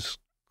Seaview is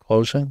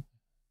closing.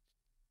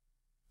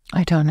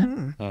 I don't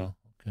know. Oh,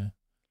 okay.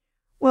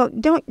 Well,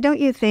 don't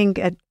you think?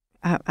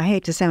 I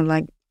hate to sound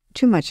like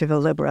too much of a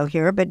liberal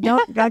here, but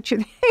don't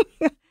you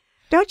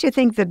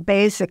think that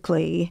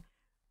basically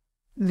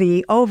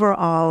the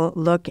overall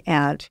look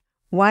at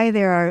why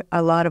there are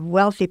a lot of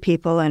wealthy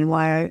people and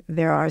why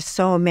there are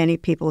so many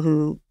people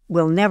who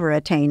will never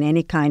attain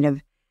any kind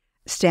of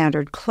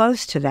standard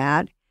close to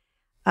that,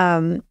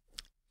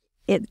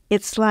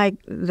 it's like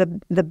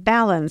the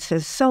balance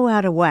is so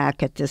out of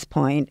whack at this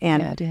point.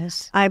 And yeah, it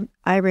is.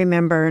 I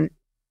remember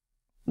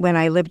when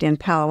I lived in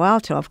Palo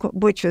Alto,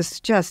 which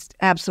was just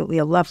absolutely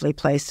a lovely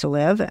place to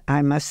live,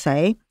 I must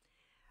say,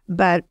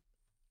 but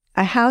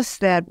a house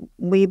that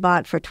we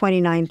bought for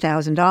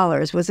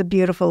 $29,000 was a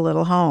beautiful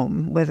little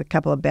home with a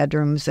couple of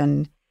bedrooms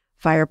and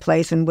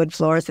fireplace and wood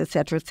floors, et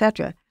cetera, et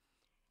cetera.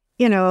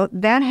 You know,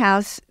 that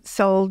house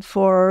sold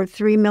for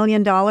 $3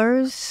 million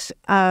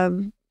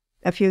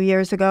a few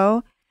years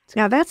ago.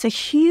 Now, that's a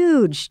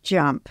huge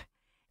jump.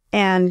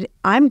 And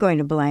I'm going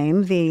to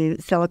blame the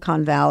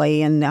Silicon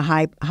Valley and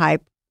the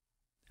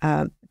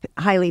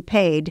highly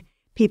paid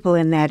people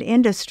in that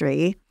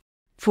industry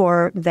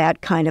for that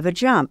kind of a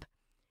jump.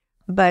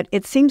 But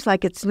it seems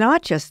like it's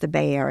not just the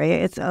Bay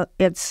Area.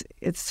 It's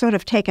sort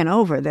of taken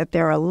over, that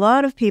there are a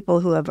lot of people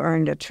who have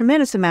earned a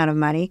tremendous amount of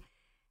money,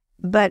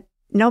 but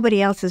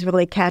nobody else is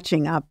really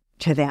catching up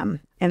to them.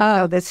 And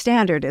so the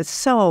standard is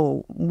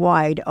so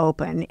wide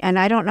open. And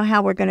I don't know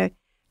how we're going to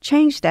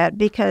change that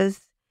because,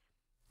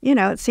 you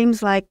know, it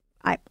seems like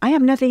I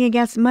have nothing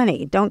against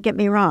money. Don't get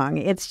me wrong.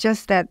 It's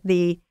just that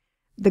the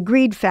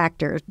greed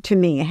factor, to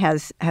me,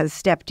 has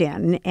stepped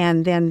in.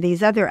 And then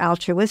these other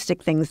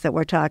altruistic things that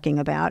we're talking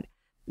about,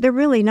 they're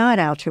really not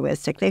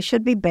altruistic. They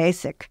should be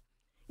basic.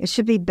 It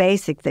should be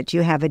basic that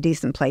you have a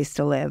decent place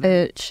to live.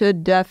 It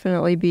should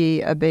definitely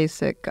be a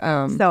basic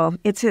so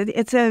it's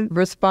a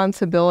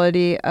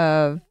responsibility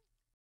of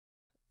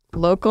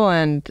local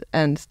and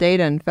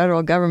state and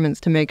federal governments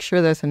to make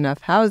sure there's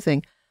enough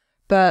housing.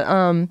 But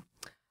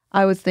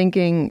I was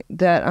thinking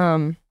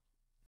that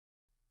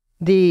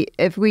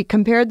if we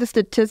compared the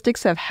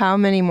statistics of how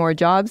many more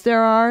jobs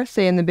there are,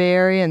 say in the Bay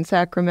Area and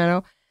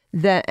Sacramento,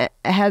 the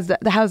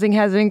housing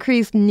has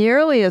increased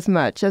nearly as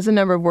much as the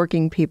number of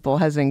working people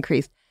has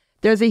increased.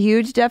 There's a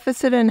huge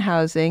deficit in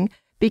housing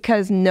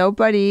because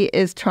nobody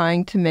is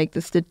trying to make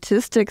the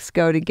statistics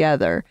go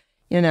together.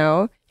 You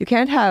know, you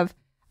can't have,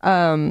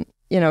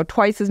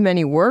 twice as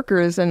many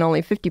workers and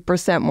only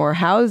 50% more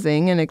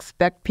housing and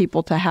expect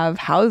people to have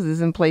houses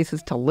and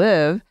places to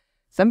live.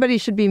 Somebody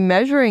should be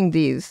measuring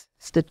these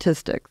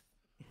statistics.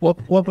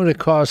 What would it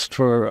cost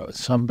for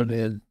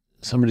somebody's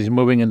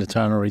moving into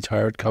town, a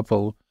retired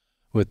couple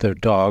with their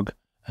dog,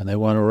 and they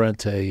want to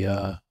rent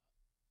an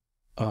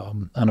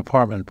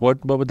apartment?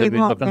 What would they be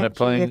looking at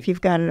paying? If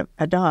you've got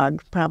a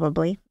dog,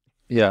 probably.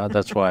 Yeah,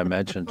 that's why I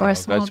mentioned. Or a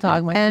small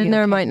dog. And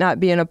there might not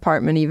be an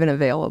apartment even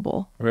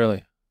available.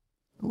 Really?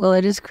 Well,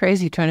 it is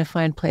crazy trying to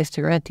find a place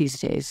to rent these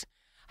days.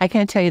 I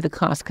can't tell you the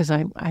cost because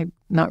I'm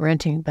not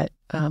renting, but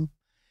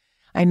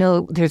I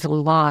know there's a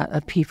lot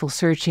of people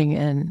searching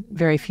and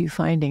very few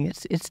finding.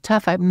 It's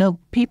tough. I know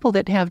people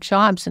that have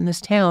jobs in this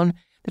town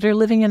that are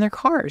living in their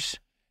cars.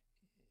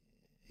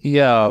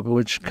 Yeah,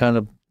 which kind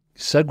of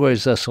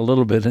segues us a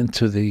little bit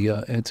into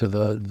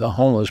the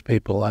homeless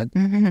people.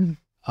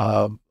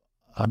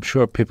 I'm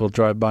sure people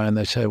drive by and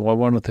they say, well,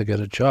 why don't they get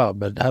a job?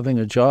 But having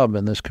a job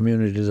in this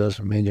community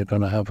doesn't mean you're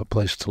going to have a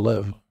place to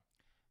live.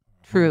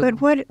 True.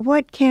 But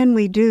what can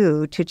we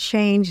do to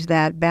change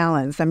that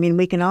balance? I mean,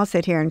 we can all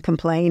sit here and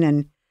complain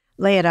and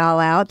lay it all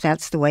out.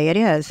 That's the way it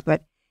is.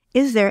 But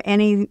is there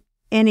any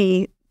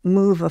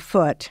move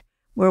afoot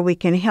where we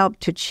can help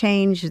to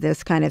change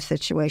this kind of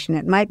situation?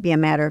 It might be a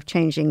matter of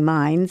changing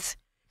minds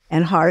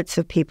and hearts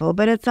of people,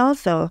 but it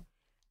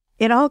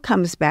all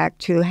comes back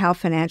to how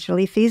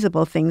financially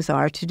feasible things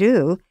are to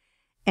do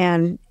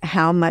and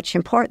how much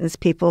importance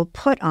people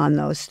put on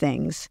those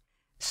things.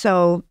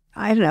 So,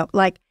 I don't know,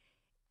 like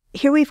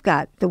here we've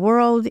got, the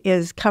world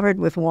is covered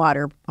with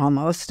water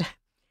almost,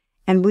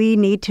 and we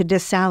need to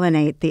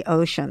desalinate the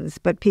oceans.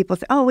 But people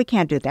say, oh, we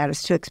can't do that,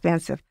 it's too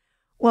expensive.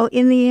 Well,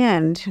 in the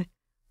end,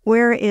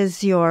 where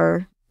is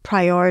your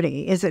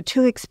priority? Is it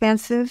too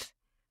expensive?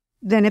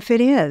 Then if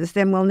it is,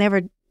 then we'll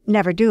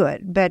never do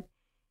it. But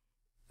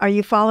are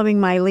you following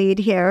my lead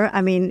here?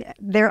 I mean,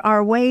 there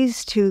are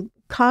ways to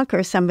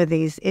conquer some of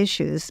these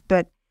issues,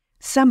 but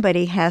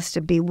somebody has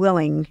to be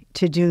willing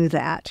to do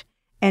that.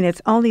 And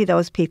it's only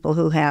those people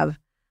who have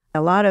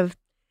a lot of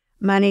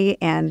money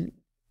and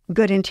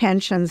good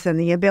intentions and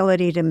the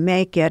ability to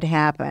make it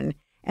happen.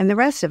 And the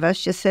rest of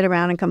us just sit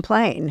around and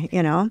complain,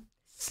 you know?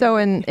 So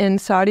in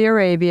Saudi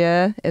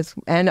Arabia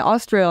and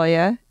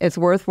Australia, it's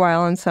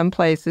worthwhile in some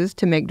places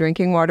to make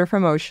drinking water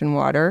from ocean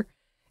water.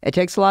 It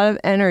takes a lot of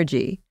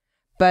energy,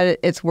 but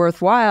it's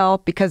worthwhile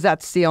because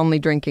that's the only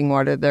drinking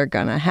water they're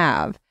going to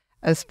have,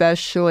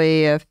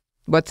 especially if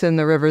what's in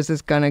the rivers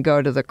is going to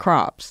go to the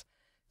crops.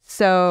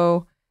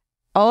 So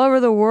all over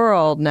the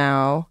world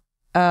now,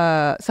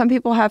 some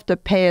people have to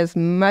pay as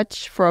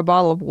much for a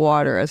bottle of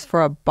water as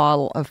for a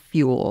bottle of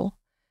fuel.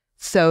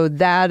 So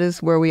that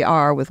is where we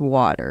are with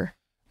water.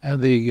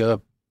 And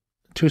the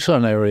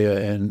Tucson area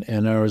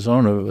in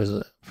Arizona,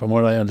 is, from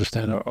what I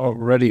understand, are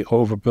already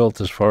overbuilt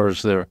as far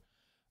as their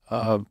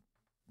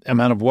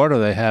amount of water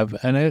they have,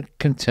 and they're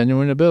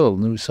continuing to build.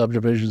 New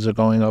subdivisions are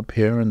going up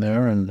here and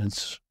there, and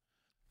it's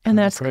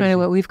that's crazy. kind of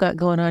what we've got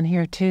going on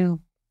here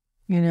too.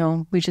 You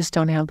know, we just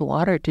don't have the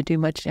water to do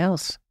much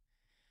else.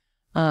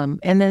 And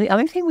then the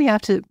other thing we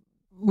have to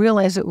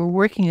realize that we're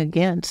working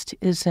against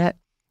is that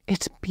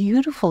it's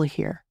beautiful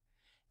here.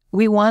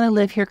 We want to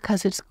live here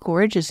because it's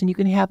gorgeous and you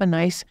can have a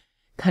nice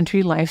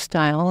country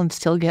lifestyle and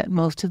still get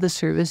most of the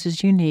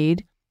services you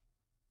need.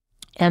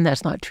 And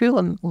that's not true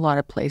in a lot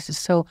of places.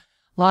 So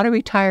a lot of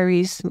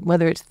retirees,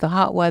 whether it's the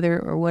hot weather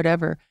or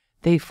whatever,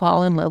 they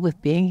fall in love with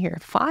being here.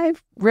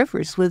 5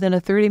 rivers within a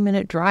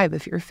 30-minute drive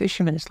if you're a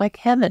fisherman. It's like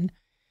heaven.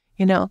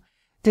 You know,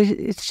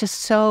 it's just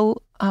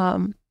so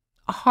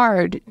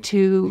hard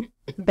to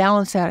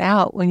balance that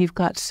out when you've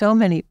got so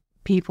many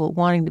people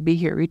wanting to be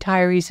here.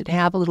 Retirees that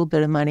have a little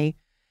bit of money.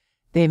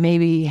 They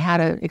maybe had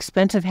an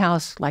expensive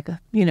house like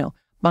a,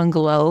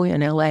 bungalow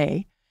in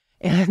LA,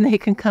 and they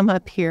can come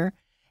up here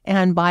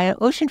and buy an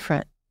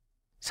oceanfront.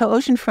 So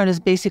oceanfront has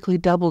basically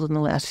doubled in the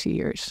last few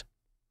years.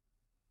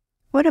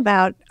 What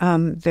about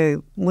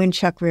the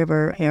Winchuck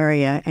River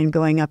area and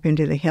going up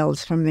into the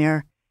hills from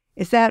there?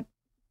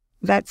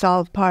 That's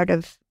all part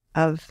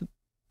of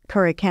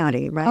Curry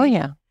County, right? Oh,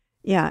 yeah.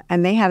 Yeah,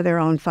 and they have their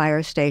own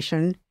fire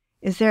station.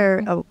 Is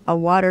there a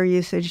water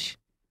usage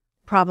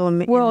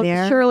problem in there? Well,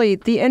 Shirley,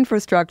 the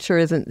infrastructure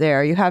isn't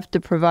there. You have to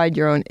provide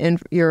your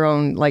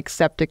own like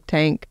septic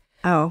tank.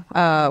 Oh.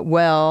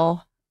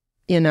 Well,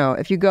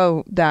 if you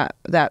go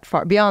that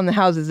far beyond the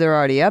houses that are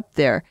already up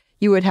there,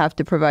 you would have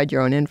to provide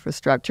your own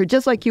infrastructure,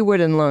 just like you would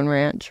in Lone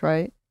Ranch,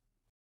 right?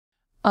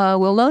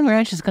 Well, Lone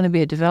Ranch is going to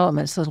be a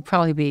development, so it'll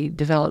probably be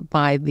developed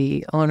by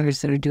the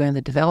owners that are doing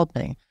the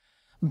developing.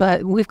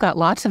 But we've got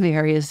lots of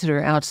areas that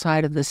are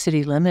outside of the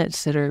city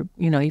limits that are,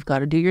 you've got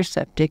to do your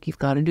septic, you've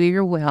got to do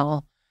your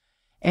well.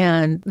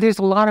 And there's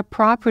a lot of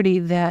property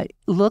that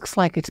looks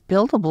like it's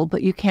buildable,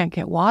 but you can't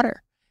get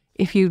water.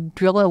 If you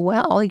drill a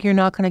well, you're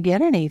not going to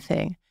get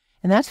anything.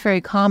 And that's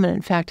very common.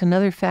 In fact,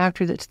 another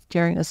factor that's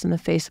staring us in the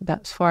face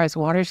about as far as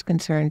water is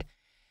concerned,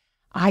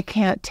 I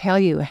can't tell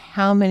you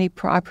how many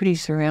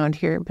properties around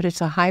here, but it's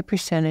a high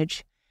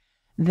percentage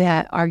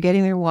that are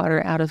getting their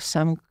water out of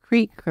some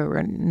creek or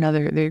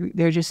another.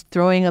 They're just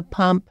throwing a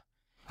pump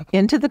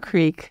into the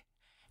creek.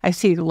 I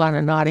see a lot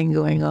of nodding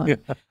going on. Yeah.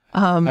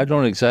 I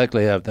don't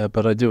exactly have that,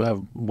 but I do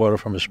have water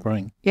from a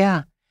spring.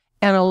 Yeah.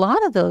 And a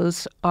lot of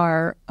those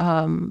are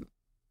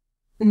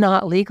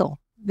not legal.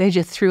 They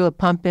just threw a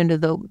pump into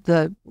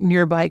the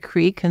nearby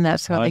creek, and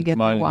that's how they get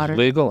the water. Mine is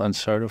legal and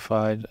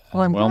certified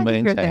well, and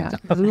well-maintained.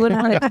 That, 'cause we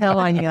wouldn't want to tell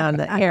on you on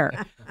the air.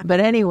 But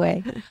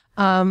anyway,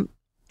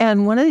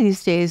 and one of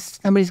these days,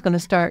 somebody's going to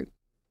start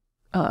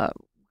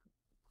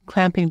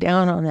clamping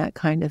down on that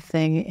kind of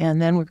thing,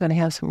 and then we're going to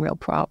have some real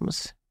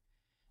problems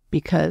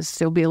because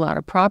there'll be a lot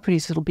of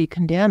properties that'll be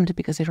condemned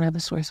because they don't have a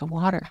source of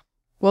water.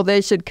 Well,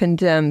 they should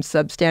condemn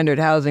substandard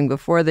housing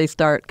before they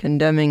start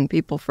condemning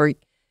people for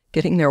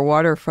getting their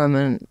water from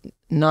a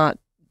not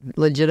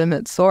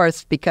legitimate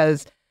source,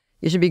 because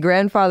you should be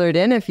grandfathered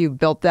in if you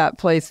built that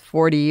place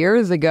 40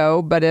 years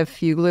ago. But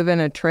if you live in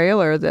a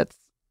trailer that's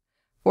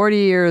 40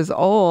 years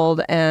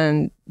old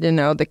and,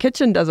 the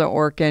kitchen doesn't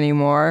work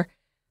anymore,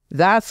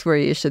 that's where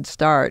you should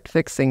start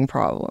fixing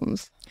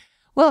problems.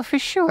 Well, for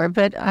sure.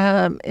 But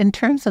in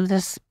terms of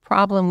this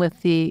problem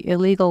with the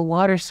illegal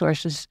water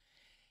sources,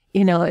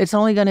 it's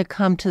only going to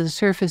come to the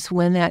surface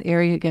when that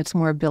area gets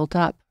more built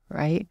up,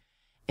 right?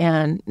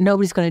 And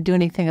nobody's going to do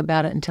anything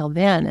about it until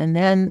then. And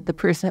then the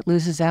person that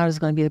loses out is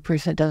going to be the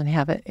person that doesn't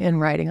have it in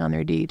writing on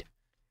their deed.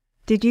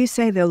 Did you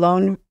say the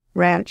Lone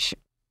Ranch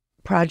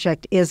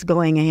project is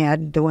going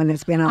ahead, the one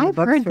that's been on the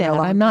books heard for that. a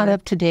long I'm not time?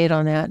 up to date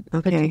on that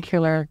Okay.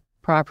 particular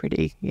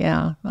property.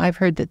 Yeah, I've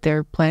heard that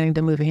they're planning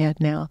to move ahead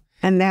now.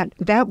 And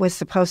that was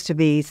supposed to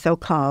be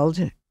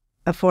so-called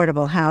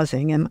affordable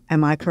housing.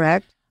 Am I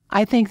correct?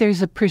 I think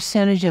there's a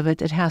percentage of it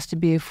that has to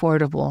be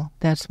affordable.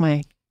 That's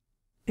my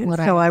what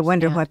So I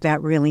wonder understand. what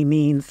that really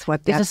means.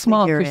 What that It's a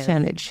small figure is.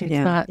 percentage. It's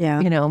Yeah, not,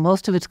 yeah.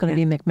 most of it's going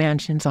to be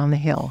McMansions on the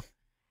hill.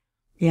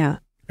 Yeah.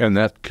 And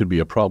that could be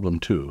a problem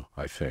too,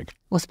 I think.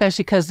 Well,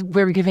 especially because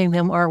we're giving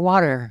them our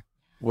water.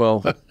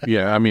 Well,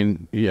 yeah, I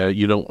mean, yeah,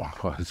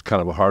 it's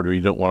kind of harder.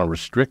 You don't want to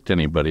restrict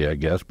anybody, I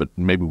guess, but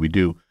maybe we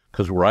do.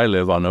 Because where I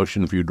live on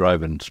Ocean View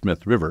Drive in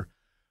Smith River,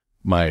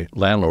 my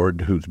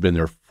landlord, who's been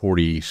there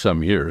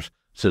 40-some years,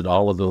 said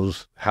all of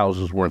those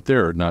houses weren't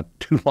there not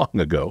too long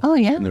ago. Oh,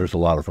 yeah. And there's a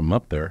lot of them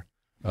up there.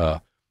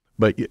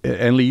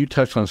 And Lee, you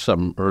touched on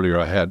something earlier.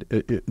 I had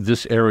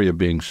this area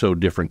being so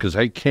different because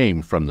I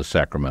came from the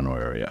Sacramento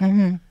area.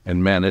 Mm-hmm.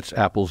 And, man, it's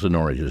apples and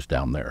oranges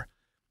down there.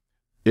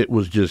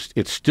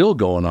 It's still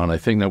going on. I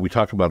think that we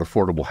talk about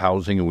affordable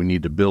housing and we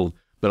need to build,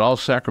 but all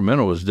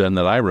Sacramento has done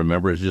that I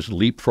remember is just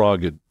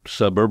leapfrog at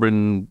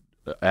suburban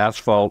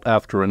asphalt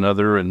after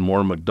another and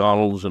more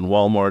McDonald's and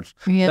Walmarts.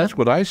 Yeah. That's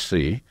what I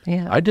see.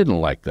 Yeah. I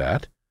didn't like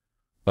that.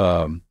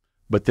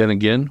 But then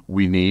again,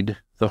 we need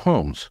the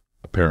homes,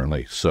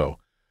 apparently. So,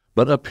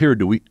 but up here,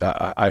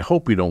 I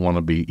hope we don't want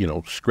to be,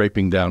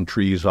 scraping down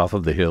trees off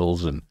of the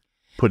hills and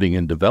putting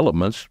in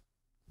developments.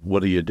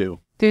 What do you do?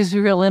 There's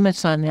real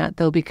limits on that,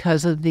 though,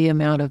 because of the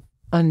amount of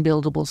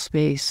unbuildable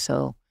space.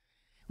 So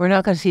we're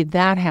not going to see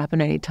that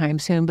happen anytime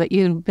soon. But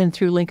you've been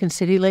through Lincoln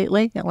City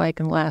lately, like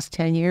in the last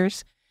 10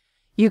 years.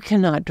 You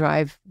cannot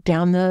drive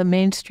down the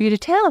main street of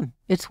town.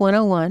 It's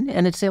 101,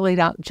 and it's laid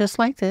out just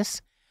like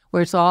this,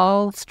 where it's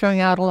all strung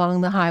out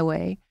along the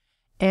highway.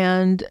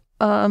 And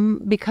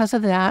because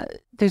of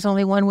that, there's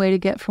only one way to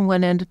get from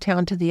one end of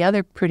town to the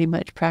other, pretty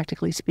much,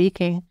 practically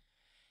speaking.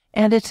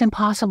 And it's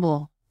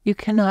impossible. You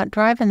cannot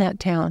drive in that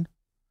town.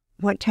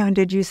 What town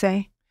did you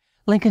say?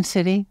 Lincoln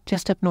City,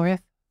 just up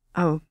north.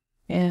 Oh.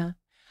 Yeah.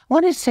 I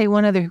wanted to say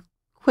one other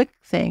quick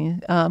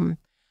thing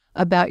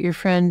about your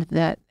friend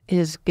that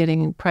is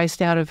getting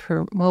priced out of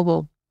her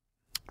mobile.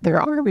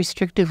 There are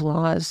restrictive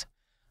laws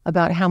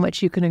about how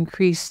much you can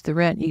increase the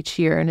rent each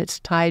year, and it's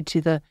tied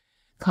to the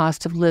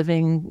cost of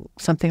living,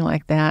 something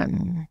like that.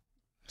 And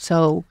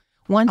so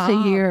once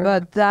a year.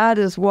 But that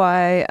is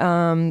why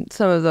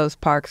some of those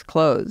parks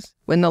close.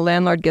 When the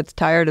landlord gets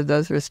tired of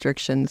those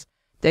restrictions,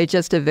 they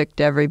just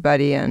evict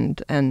everybody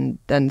and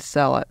then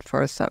sell it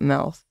for something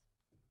else.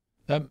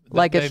 That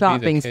like a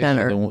shopping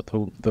center.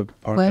 The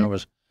park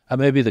that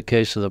may be the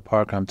case of the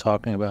park I'm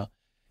talking about.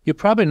 You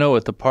probably know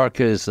what the park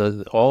is.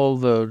 All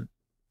the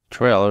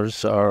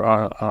trailers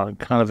are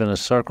kind of in a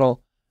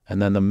circle,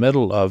 and then the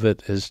middle of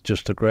it is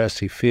just a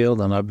grassy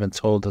field, and I've been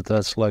told that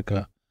that's like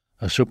a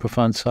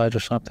Superfund site or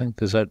something.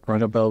 Does that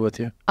ring a bell with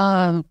you?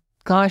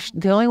 Gosh,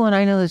 the only one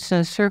I know that's in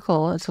a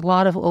circle, it's a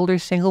lot of older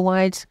single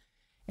wides,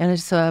 and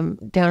it's down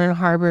in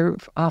Harbor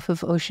off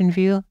of Ocean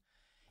View.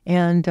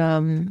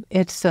 And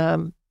it's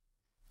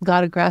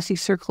got a grassy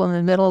circle in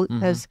the middle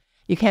because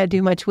you can't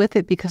do much with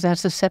it because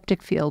that's a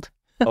septic field.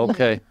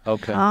 Okay.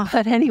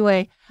 But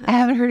anyway, I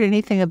haven't heard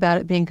anything about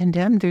it being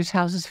condemned. There's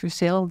houses for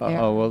sale there.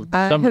 Oh,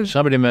 well,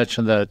 somebody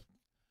mentioned that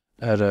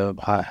at a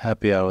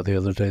happy hour the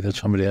other day that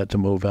somebody had to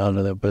move out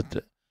of there,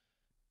 but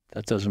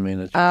that doesn't mean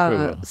it's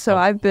true. So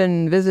I've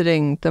been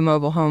visiting the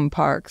mobile home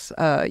parks.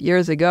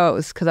 Years ago, it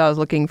was because I was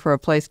looking for a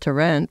place to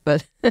rent,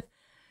 but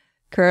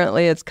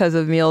currently it's because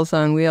of Meals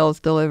on Wheels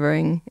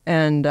delivering.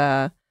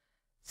 And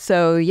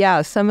so,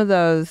 yeah, some of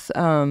those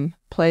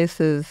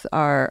places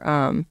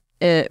are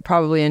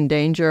probably in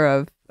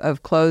danger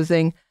of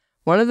closing.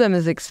 One of them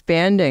is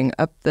expanding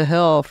up the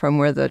hill from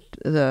where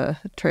the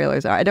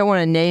trailers are. I don't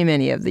want to name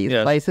any of these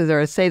places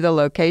or say the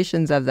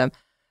locations of them,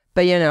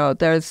 but,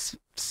 there's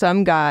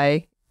some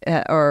guy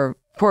or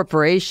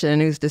corporation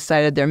who's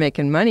decided they're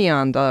making money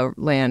on the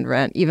land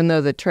rent, even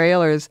though the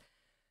trailers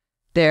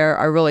there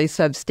are really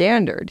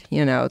substandard.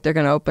 They're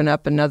going to open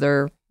up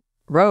another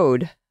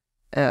road,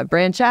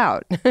 branch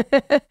out.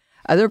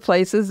 Other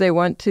places, they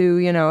want to,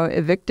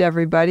 evict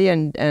everybody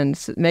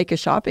and make a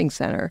shopping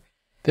center.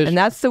 And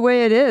that's the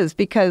way it is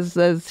because,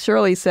 as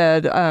Shirley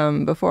said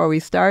before we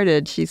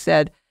started, she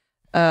said,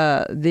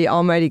 the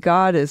Almighty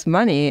God is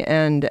money,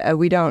 and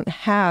we don't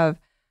have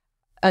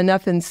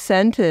enough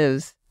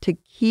incentives to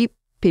keep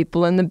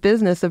people in the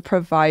business of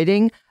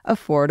providing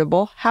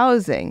affordable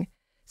housing.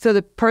 So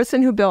the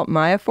person who built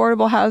my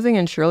affordable housing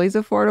and Shirley's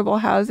affordable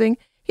housing,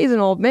 he's an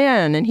old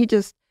man, and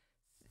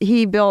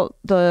he built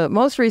the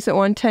most recent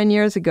one 10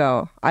 years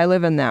ago. I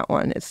live in that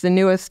one. It's the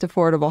newest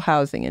affordable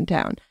housing in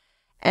town.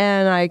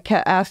 And I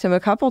asked him a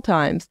couple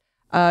times,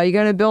 you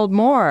going to build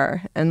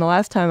more? And the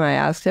last time I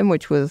asked him,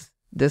 which was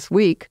this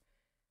week,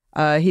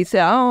 he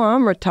said, oh,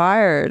 I'm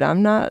retired.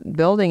 I'm not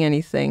building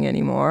anything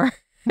anymore.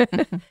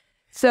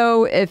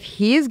 So if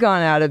he's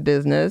gone out of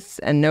business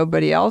and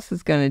nobody else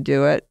is going to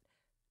do it,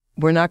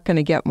 we're not going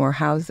to get more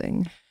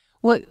housing.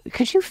 Well,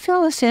 could you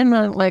fill us in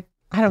on,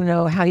 I don't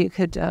know how you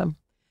could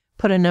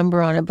put a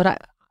number on it,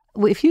 but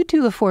if you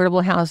do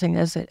affordable housing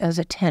as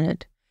a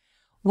tenant,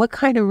 what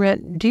kind of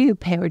rent do you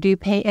pay, or do you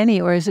pay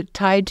any, or is it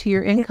tied to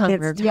your income?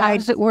 How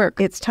does it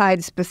work? It's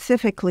tied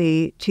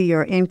specifically to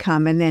your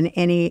income, and then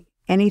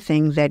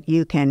anything that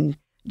you can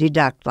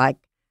deduct, like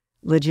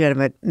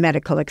legitimate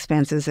medical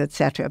expenses,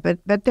 etc.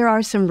 But there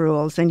are some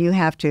rules, and you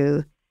have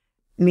to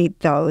meet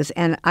those.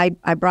 And I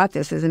brought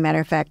this, as a matter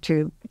of fact,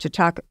 to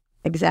talk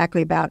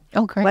exactly about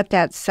what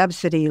that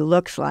subsidy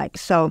looks like.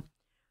 So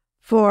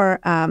for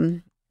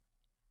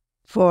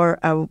for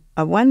a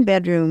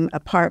one-bedroom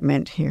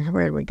apartment here,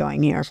 where are we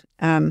going here?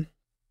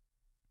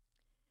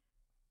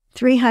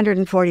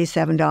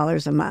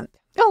 $347 a month.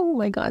 Oh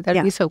my God,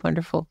 that'd be so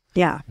wonderful.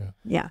 Yeah.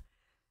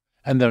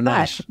 And they're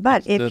nice.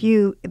 But if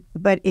you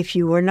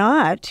were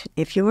not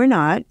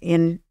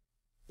in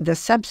the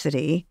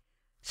subsidy,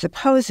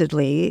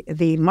 supposedly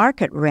the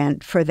market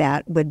rent for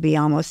that would be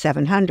almost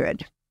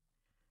 $700.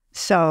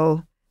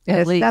 So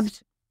at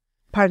least,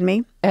 pardon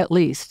me. At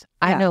least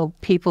I know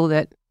people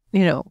that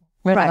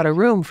rent out a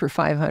room for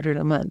 $500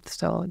 a month.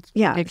 So it's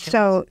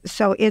ridiculous.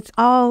 So it's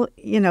all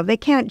they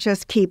can't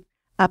just keep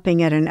upping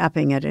it and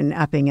upping it and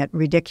upping it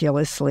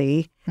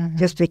ridiculously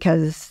just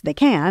because they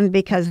can,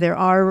 because there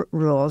are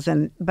rules.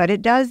 But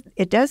it does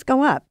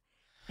go up.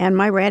 And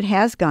my rent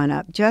has gone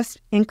up just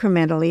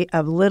incrementally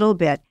a little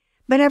bit.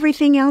 But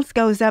everything else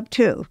goes up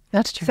too.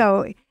 That's true.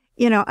 So,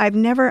 I've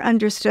never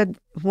understood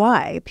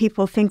why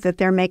people think that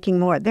they're making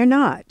more. They're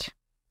not.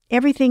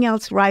 Everything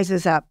else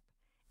rises up.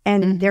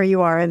 And there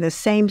you are in the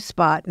same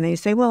spot. And they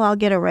say, well, I'll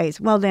get a raise.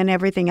 Well, then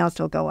everything else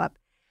will go up.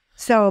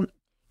 So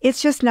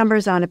it's just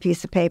numbers on a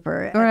piece of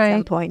paper at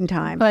some point in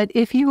time. But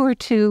if you were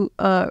to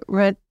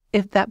rent,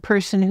 if that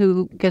person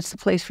who gets the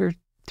place for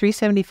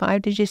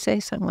 $375, did you say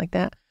something like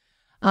that?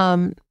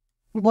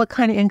 What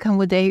kind of income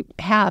would they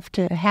have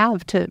to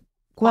qualify?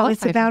 Well,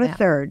 it's about a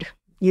third.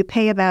 You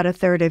pay about a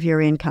third of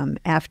your income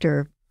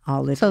after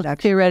all the deductions.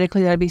 So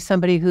theoretically, that'd be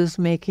somebody who's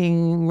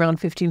making around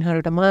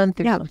 $1,500 a month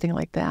or something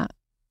like that.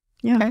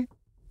 Yeah. Okay.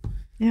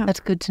 Yeah. That's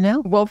good to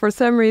know. Well, for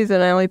some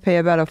reason, I only pay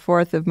about a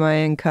fourth of my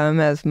income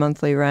as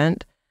monthly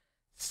rent.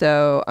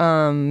 So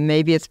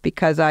maybe it's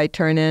because I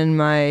turn in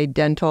my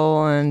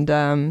dental and,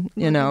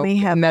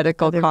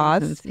 medical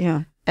costs. Reasons.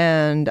 Yeah.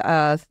 And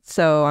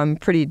so I'm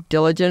pretty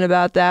diligent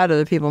about that.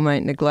 Other people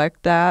might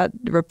neglect that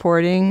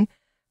reporting.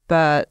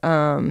 But,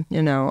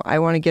 I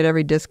want to get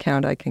every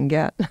discount I can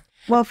get.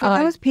 Well, for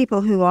those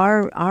people who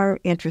are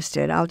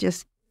interested, I'll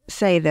just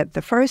say that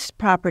the first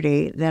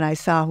property that I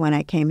saw when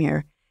I came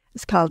here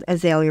is called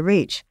Azalea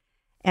Reach,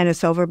 and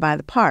it's over by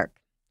the park.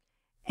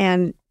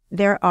 And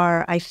there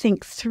are, I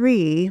think,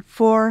 3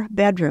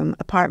 4-bedroom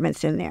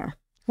apartments in there.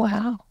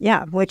 Wow.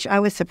 Yeah, which I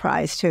was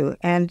surprised too.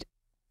 And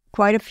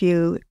quite a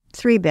few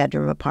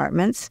 3-bedroom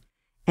apartments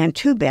and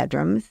 2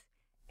 bedrooms.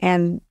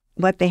 And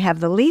what they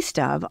have the least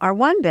of are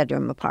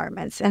 1-bedroom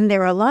apartments. And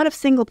there are a lot of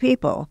single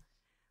people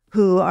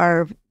who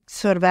are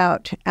sort of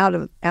out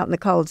in the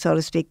cold, so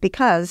to speak,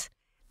 because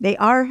they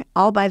are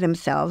all by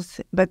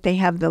themselves, but they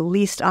have the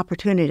least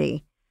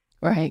opportunity.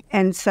 Right.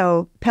 And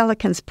so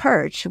Pelican's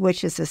Perch,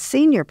 which is a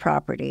senior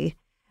property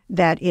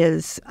that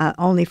is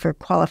only for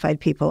qualified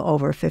people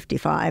over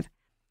 55,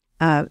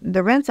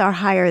 the rents are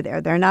higher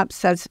there. They're not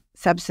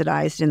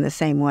subsidized in the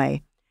same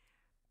way.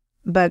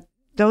 But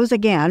those,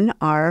 again,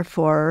 are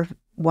for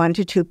 1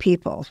 to 2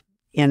 people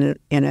in a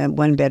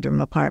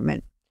 1-bedroom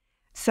apartment.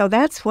 So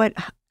that's what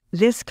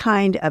this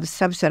kind of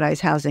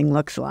subsidized housing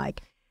looks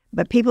like.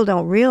 But people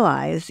don't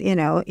realize,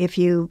 if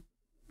you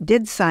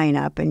did sign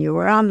up and you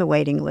were on the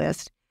waiting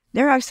list,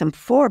 there are some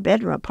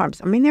 4-bedroom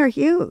apartments. I mean, they're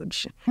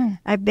huge.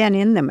 I've been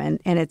in them, and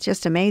it's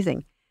just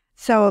amazing.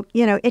 So,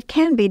 it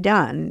can be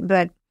done,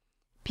 but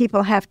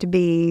people have to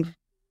be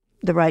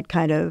the right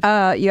kind of...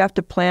 You have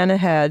to plan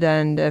ahead,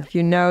 and if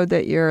you know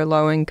that you're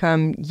low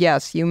income,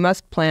 yes, you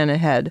must plan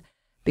ahead,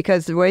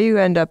 because the way you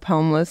end up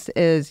homeless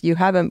is you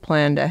haven't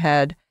planned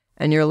ahead,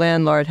 and your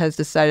landlord has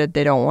decided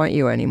they don't want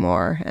you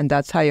anymore, and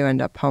that's how you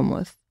end up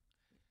homeless.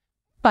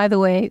 By the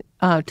way,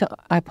 I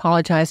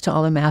apologize to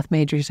all the math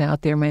majors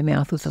out there. My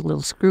math was a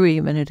little screwy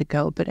a minute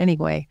ago, but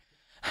anyway.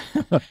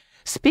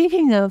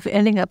 Speaking of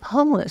ending up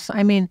homeless,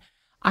 I mean,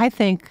 I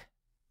think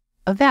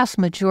a vast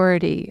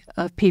majority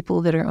of people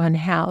that are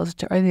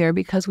unhoused are there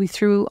because we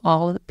threw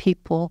all the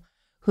people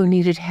who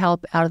needed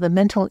help out of the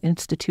mental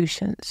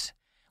institutions.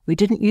 We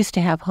didn't used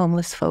to have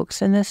homeless folks,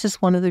 and this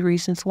is one of the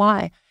reasons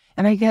why.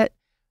 And I get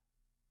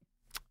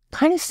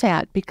kind of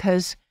sad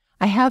because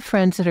I have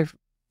friends that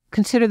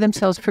consider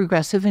themselves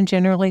progressive and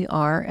generally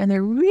are, and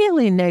they're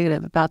really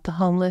negative about the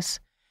homeless.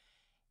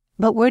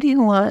 But where do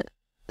you want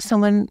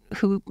someone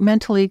who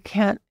mentally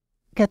can't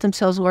get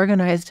themselves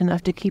organized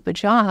enough to keep a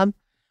job?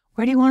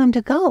 Where do you want them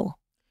to go?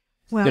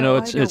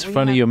 Well, it's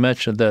funny you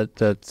mentioned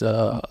that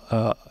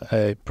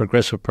a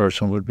progressive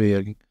person would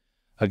be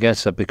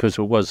against that, because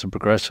it was the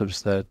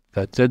progressives that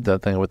did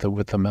that thing with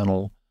the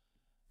mental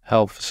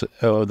health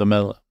or the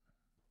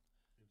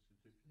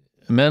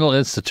mental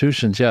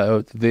institutions.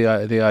 Yeah,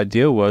 the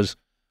idea was,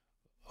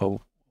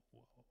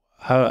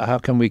 how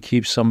can we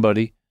keep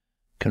somebody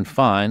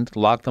confined,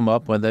 lock them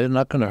up when they're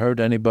not going to hurt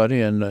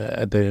anybody, and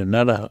they're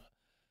not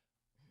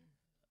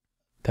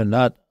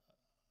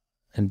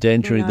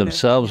endangering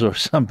themselves or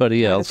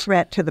somebody else. A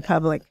threat to the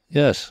public.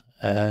 Yes,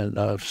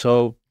 and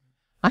so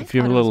if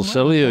you're a little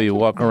silly, or you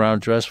walk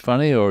around dressed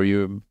funny, or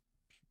you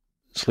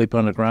sleep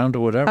on the ground or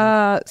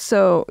whatever.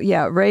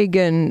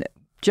 Reagan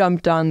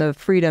jumped on the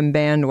freedom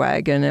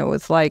bandwagon. It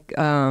was like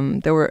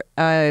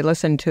I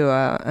listened to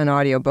an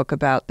audiobook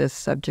about this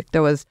subject.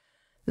 There was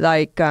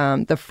like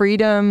the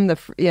freedom,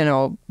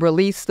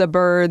 release the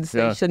birds.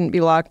 Yeah. They shouldn't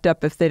be locked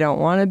up if they don't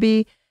want to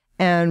be.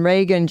 And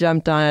Reagan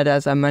jumped on it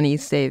as a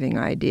money-saving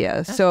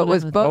idea. So it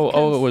was both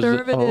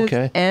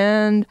conservative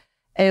and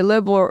a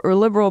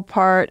liberal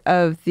part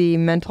of the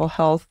mental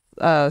health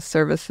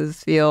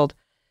services field.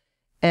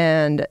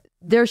 And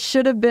there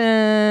should have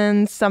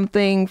been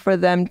something for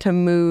them to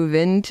move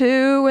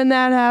into when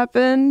that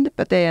happened,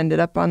 but they ended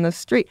up on the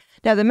street.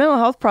 Now, the mental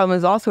health problem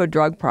is also a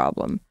drug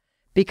problem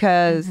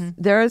because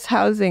there is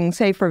housing,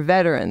 say, for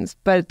veterans,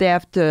 but they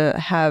have to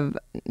have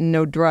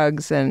no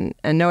drugs and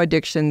no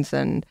addictions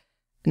and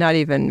not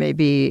even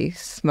maybe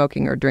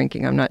smoking or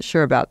drinking. I'm not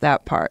sure about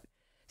that part.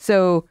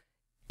 So,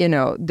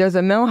 there's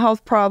a mental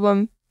health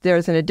problem,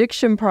 there's an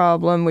addiction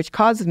problem, which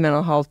causes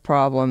mental health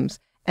problems,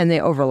 and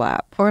they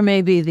overlap. Or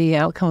maybe the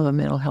outcome of a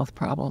mental health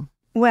problem.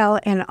 Well,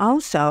 and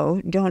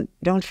also don't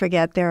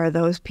forget there are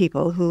those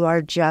people who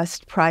are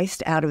just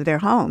priced out of their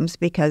homes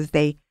because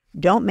they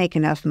don't make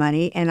enough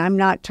money. And I'm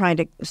not trying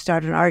to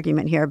start an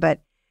argument here,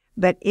 but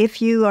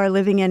if you are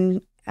living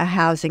in a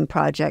housing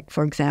project,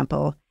 for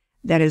example,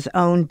 that is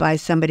owned by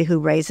somebody who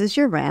raises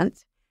your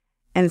rent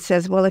and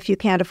says, well, if you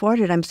can't afford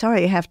it, I'm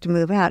sorry, you have to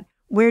move out.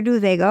 Where do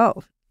they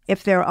go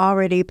if they're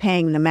already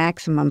paying the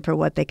maximum for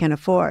what they can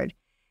afford?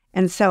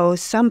 And so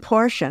some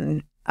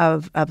portion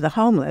of the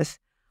homeless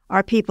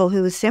are people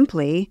who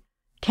simply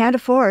can't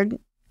afford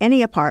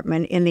any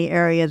apartment in the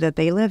area that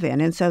they live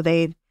in. And so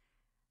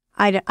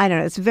I don't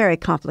know, it's very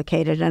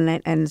complicated and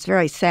it's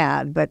very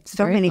sad, but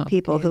so many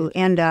people who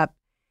end up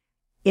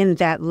in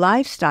that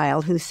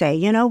lifestyle who say,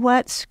 you know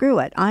what, screw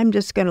it, I'm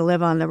just going to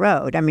live on the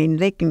road. I mean,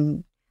 they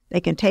can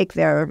take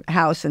their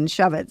house and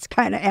shove it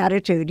kind of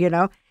attitude,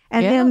 And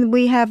then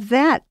we have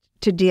that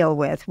to deal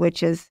with,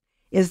 which is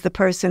the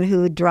person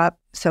who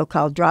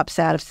so-called drops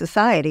out of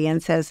society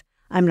and says,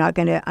 I'm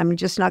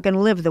just not going to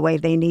live the way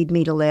they need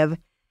me to live.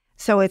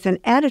 So it's an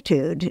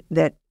attitude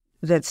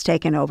that's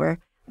taken over.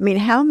 I mean,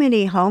 how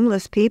many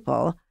homeless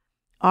people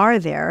are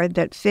there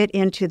that fit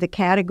into the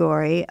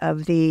category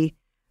of the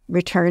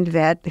returned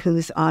vet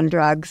who's on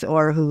drugs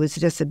or who is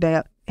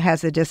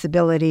has a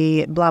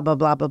disability, blah, blah,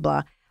 blah, blah,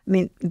 blah. I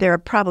mean, there are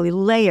probably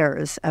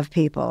layers of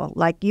people,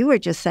 like you were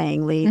just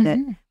saying, Lee, that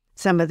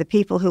some of the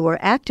people who were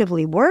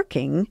actively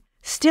working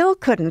still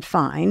couldn't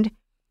find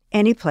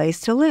any place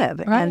to live.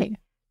 Right. And,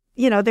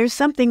 there's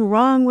something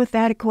wrong with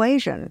that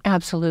equation.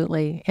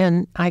 Absolutely.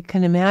 And I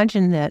can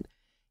imagine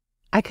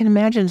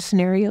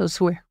scenarios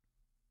where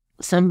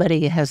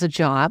somebody has a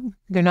job,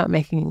 they're not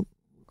making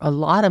a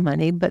lot of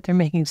money, but they're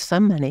making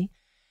some money,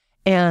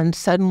 and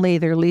suddenly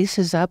their lease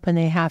is up and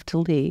they have to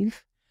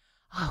leave.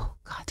 Oh,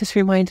 God, this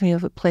reminds me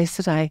of a place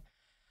that I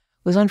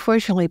was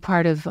unfortunately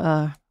part of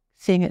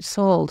seeing it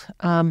sold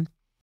down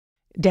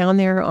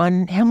there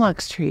on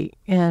Hemlock Street.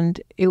 And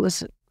it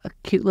was a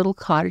cute little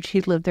cottage.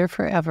 He'd lived there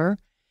forever.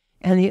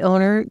 And the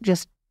owner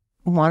just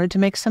wanted to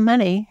make some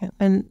money.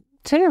 And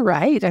to their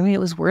right, I mean, it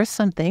was worth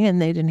something,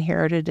 and they'd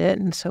inherited it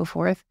and so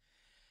forth.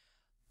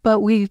 But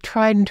we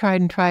tried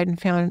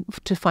and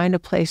found a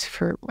place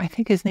for, I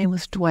think his name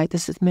was Dwight.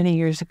 This is many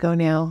years ago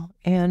now.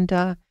 And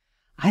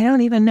I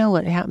don't even know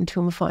what happened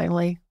to him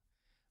finally.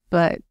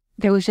 But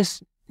there was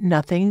just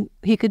nothing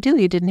he could do.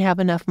 He didn't have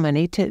enough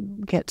money to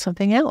get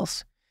something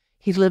else.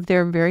 He lived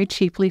there very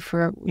cheaply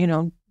for,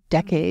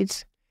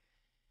 decades.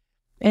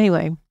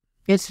 Anyway,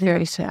 it's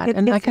very sad.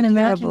 And I can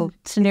imagine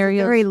scenarios.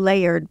 It's a very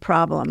layered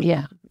problem.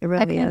 Yeah. It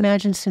really I can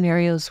imagine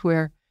scenarios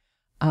where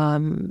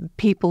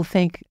people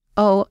think,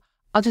 oh,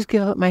 I'll just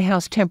give up my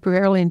house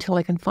temporarily until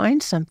I can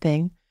find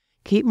something,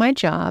 keep my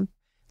job,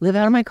 live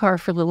out of my car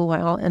for a little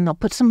while, and I'll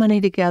put some money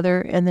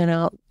together, and then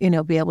I'll,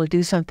 be able to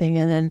do something,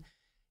 and then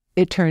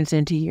it turns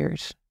into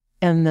years,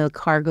 and the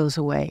car goes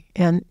away,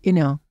 and,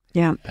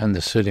 Yeah. And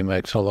the city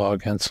makes a law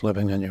against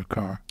living in your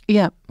car.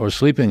 Yeah. Or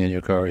sleeping in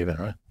your car even,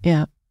 right?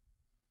 Yeah.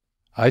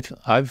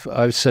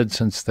 I've said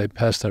since they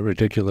passed that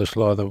ridiculous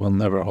law that will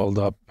never hold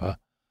up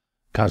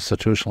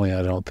constitutionally,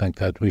 I don't think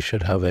that we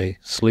should have a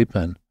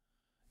sleep-in.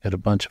 Get a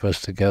bunch of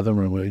us together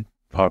and we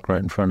park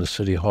right in front of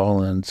City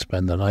Hall and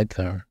spend the night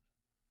there.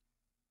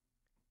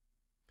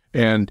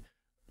 And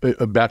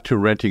back to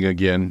renting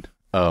again,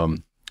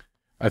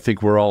 I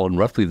think we're all in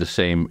roughly the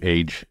same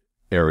age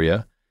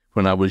area.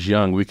 When I was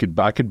young,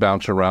 I could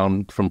bounce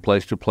around from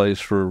place to place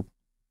for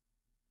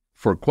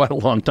quite a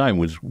long time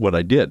was what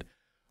I did.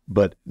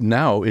 But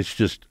now it's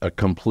just a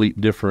complete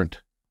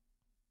different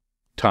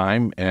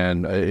time,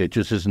 and it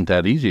just isn't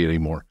that easy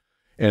anymore.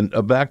 And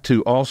back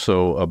to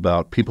also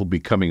about people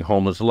becoming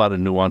homeless, a lot of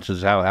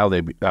nuances, how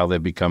they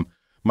become.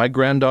 My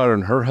granddaughter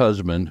and her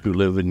husband, who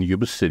live in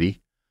Yuba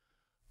City,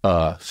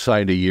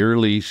 signed a year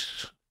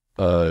lease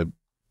a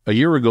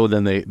year ago.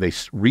 Then they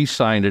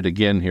re-signed it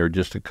again here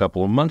just a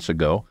couple of months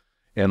ago.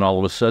 And all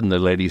of a sudden the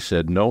lady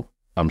said, no,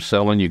 I'm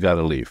selling, you got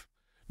to leave.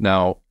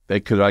 Now, they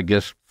could, I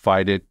guess,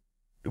 fight it,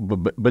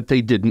 but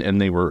they didn't, and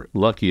they were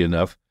lucky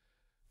enough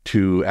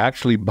to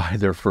actually buy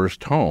their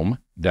first home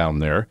down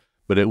there,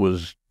 but it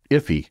was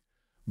iffy.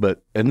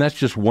 And that's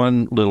just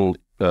one little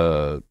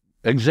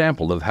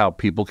example of how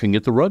people can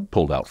get the rug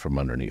pulled out from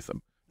underneath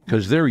them.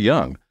 because they're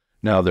young.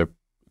 Now,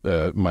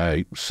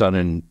 my son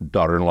and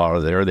daughter-in-law are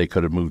there. They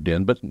could have moved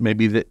in, but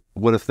maybe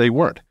what if they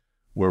weren't?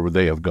 Where would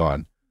they have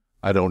gone?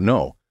 I don't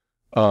know.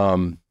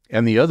 And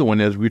the other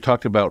one is we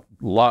talked about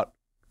lot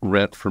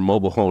rent for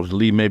mobile homes.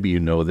 Lee, maybe you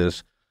know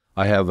this.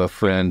 I have a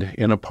friend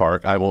in a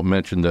park. I won't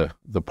mention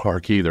the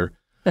park either,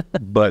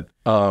 but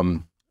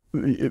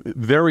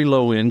very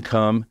low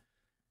income,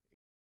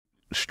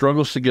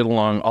 struggles to get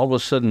along. All of a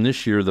sudden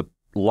this year, the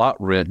lot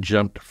rent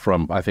jumped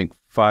from, I think,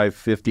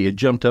 $550. It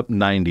jumped up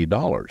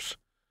 $90.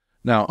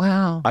 Now,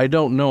 wow. I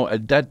don't know.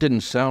 That didn't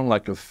sound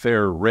like a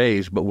fair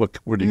raise, but what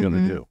are you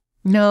going to do?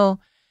 No.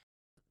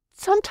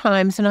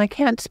 Sometimes, and I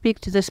can't speak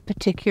to this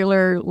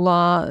particular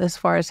law as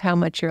far as how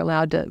much you're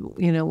allowed to,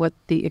 what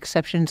the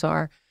exceptions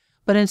are.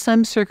 But in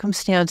some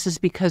circumstances,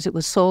 because it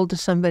was sold to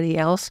somebody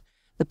else,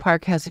 the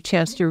park has a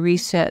chance to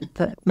reset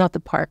not the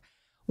park,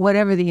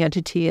 whatever the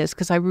entity is,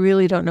 because I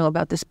really don't know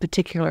about this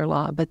particular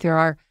law, but there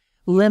are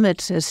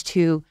limits as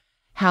to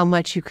how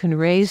much you can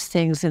raise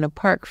things in a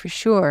park for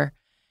sure.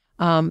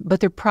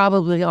 But there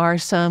probably are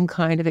some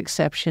kind of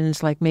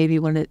exceptions, like maybe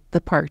when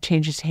the park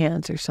changes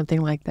hands or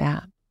something like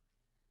that.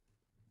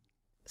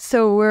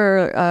 So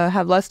we're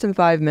have less than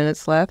 5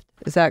 minutes left.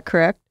 Is that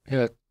correct?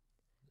 Yeah.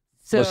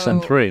 So, less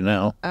than 3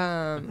 now.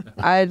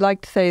 I'd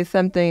like to say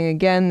something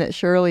again that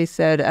Shirley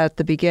said at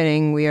the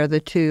beginning. We are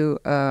the 2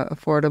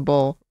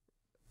 affordable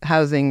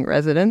housing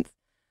residents.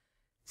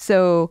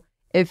 So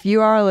if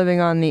you are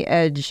living on the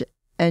edge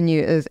and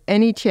there's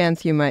any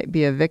chance you might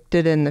be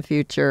evicted in the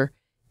future,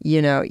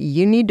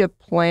 you need to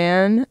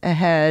plan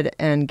ahead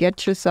and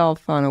get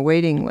yourself on a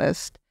waiting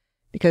list,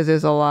 because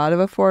there's a lot of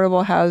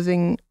affordable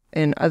housing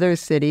in other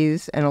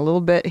cities and a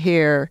little bit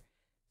here.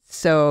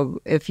 So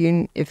if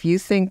you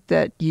think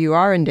that you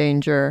are in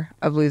danger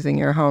of losing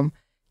your home,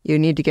 you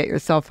need to get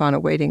yourself on a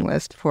waiting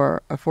list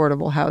for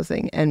affordable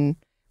housing. And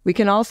we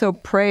can also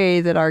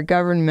pray that our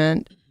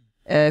government,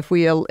 if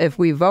we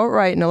vote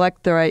right and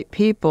elect the right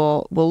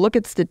people, will look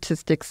at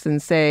statistics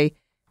and say,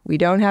 we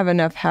don't have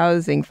enough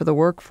housing for the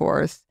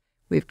workforce.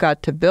 We've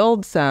got to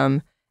build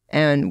some,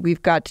 and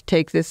we've got to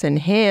take this in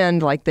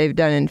hand like they've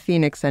done in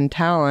Phoenix and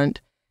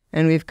Talent,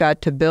 and we've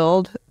got to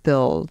build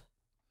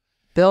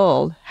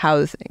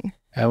housing.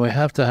 And we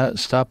have to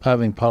stop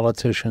having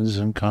politicians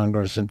in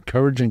Congress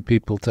encouraging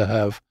people to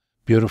have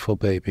beautiful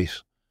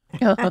babies.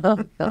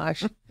 Oh,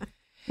 gosh.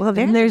 Well,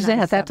 there's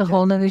that. That's a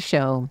whole nother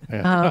show.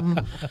 Yeah.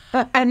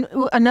 And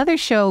another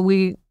show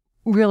we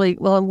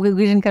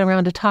didn't get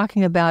around to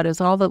talking about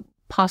is all the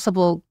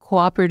possible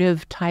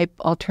cooperative type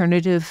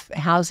alternative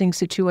housing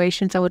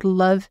situations. I would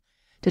love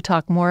to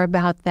talk more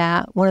about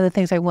that. One of the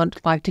things I would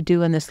like to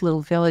do in this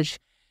little village,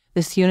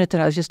 this unit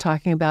that I was just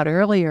talking about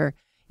earlier,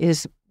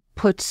 is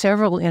put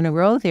several in a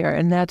row there.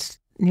 And that's,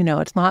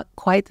 it's not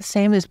quite the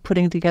same as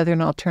putting together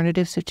an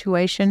alternative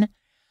situation,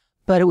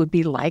 but it would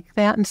be like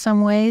that in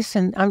some ways.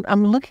 And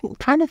I'm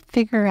trying to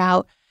figure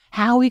out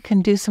how we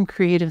can do some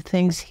creative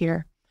things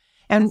here.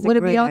 And would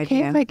it be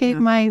okay if I gave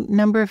my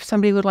number if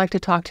somebody would like to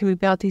talk to me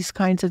about these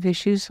kinds of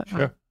issues?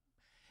 Sure.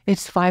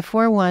 It's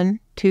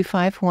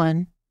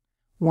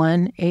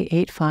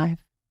 541-251-1885.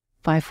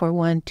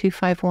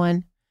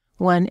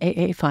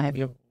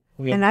 541-251-1885.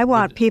 And I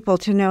want people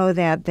to know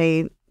that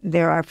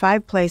there are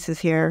 5 places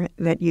here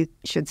that you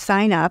should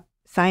sign up,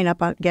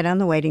 get on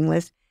the waiting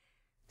list.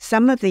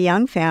 Some of the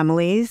young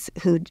families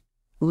who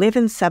live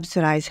in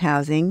subsidized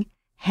housing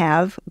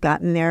have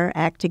gotten their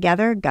act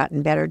together,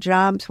 gotten better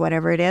jobs,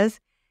 whatever it is,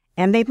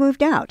 and they've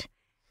moved out.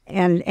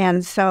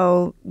 And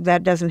so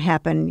that doesn't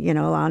happen,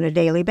 on a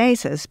daily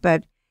basis,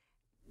 but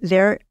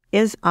there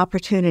is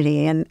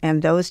opportunity,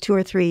 and those 2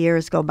 or 3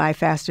 years go by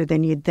faster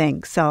than you'd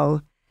think.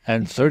 So,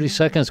 and 30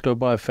 seconds go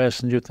by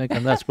faster than you think,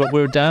 and that's what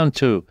we're down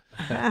to.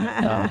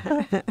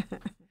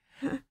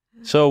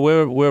 So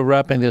we're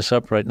wrapping this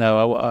up right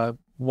now. I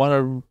want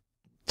to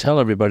tell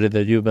everybody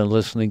that you've been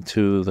listening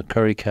to the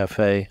Curry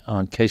Café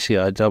on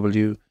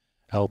KCIW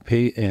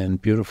LP in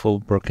beautiful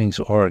Brookings,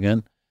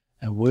 Oregon,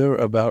 and we're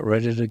about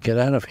ready to get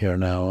out of here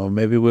now. Or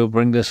maybe we'll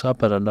bring this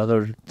up at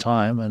another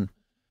time and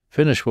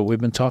finish what we've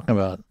been talking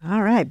about.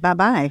 All right.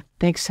 Bye-bye.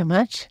 Thanks so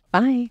much.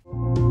 Bye.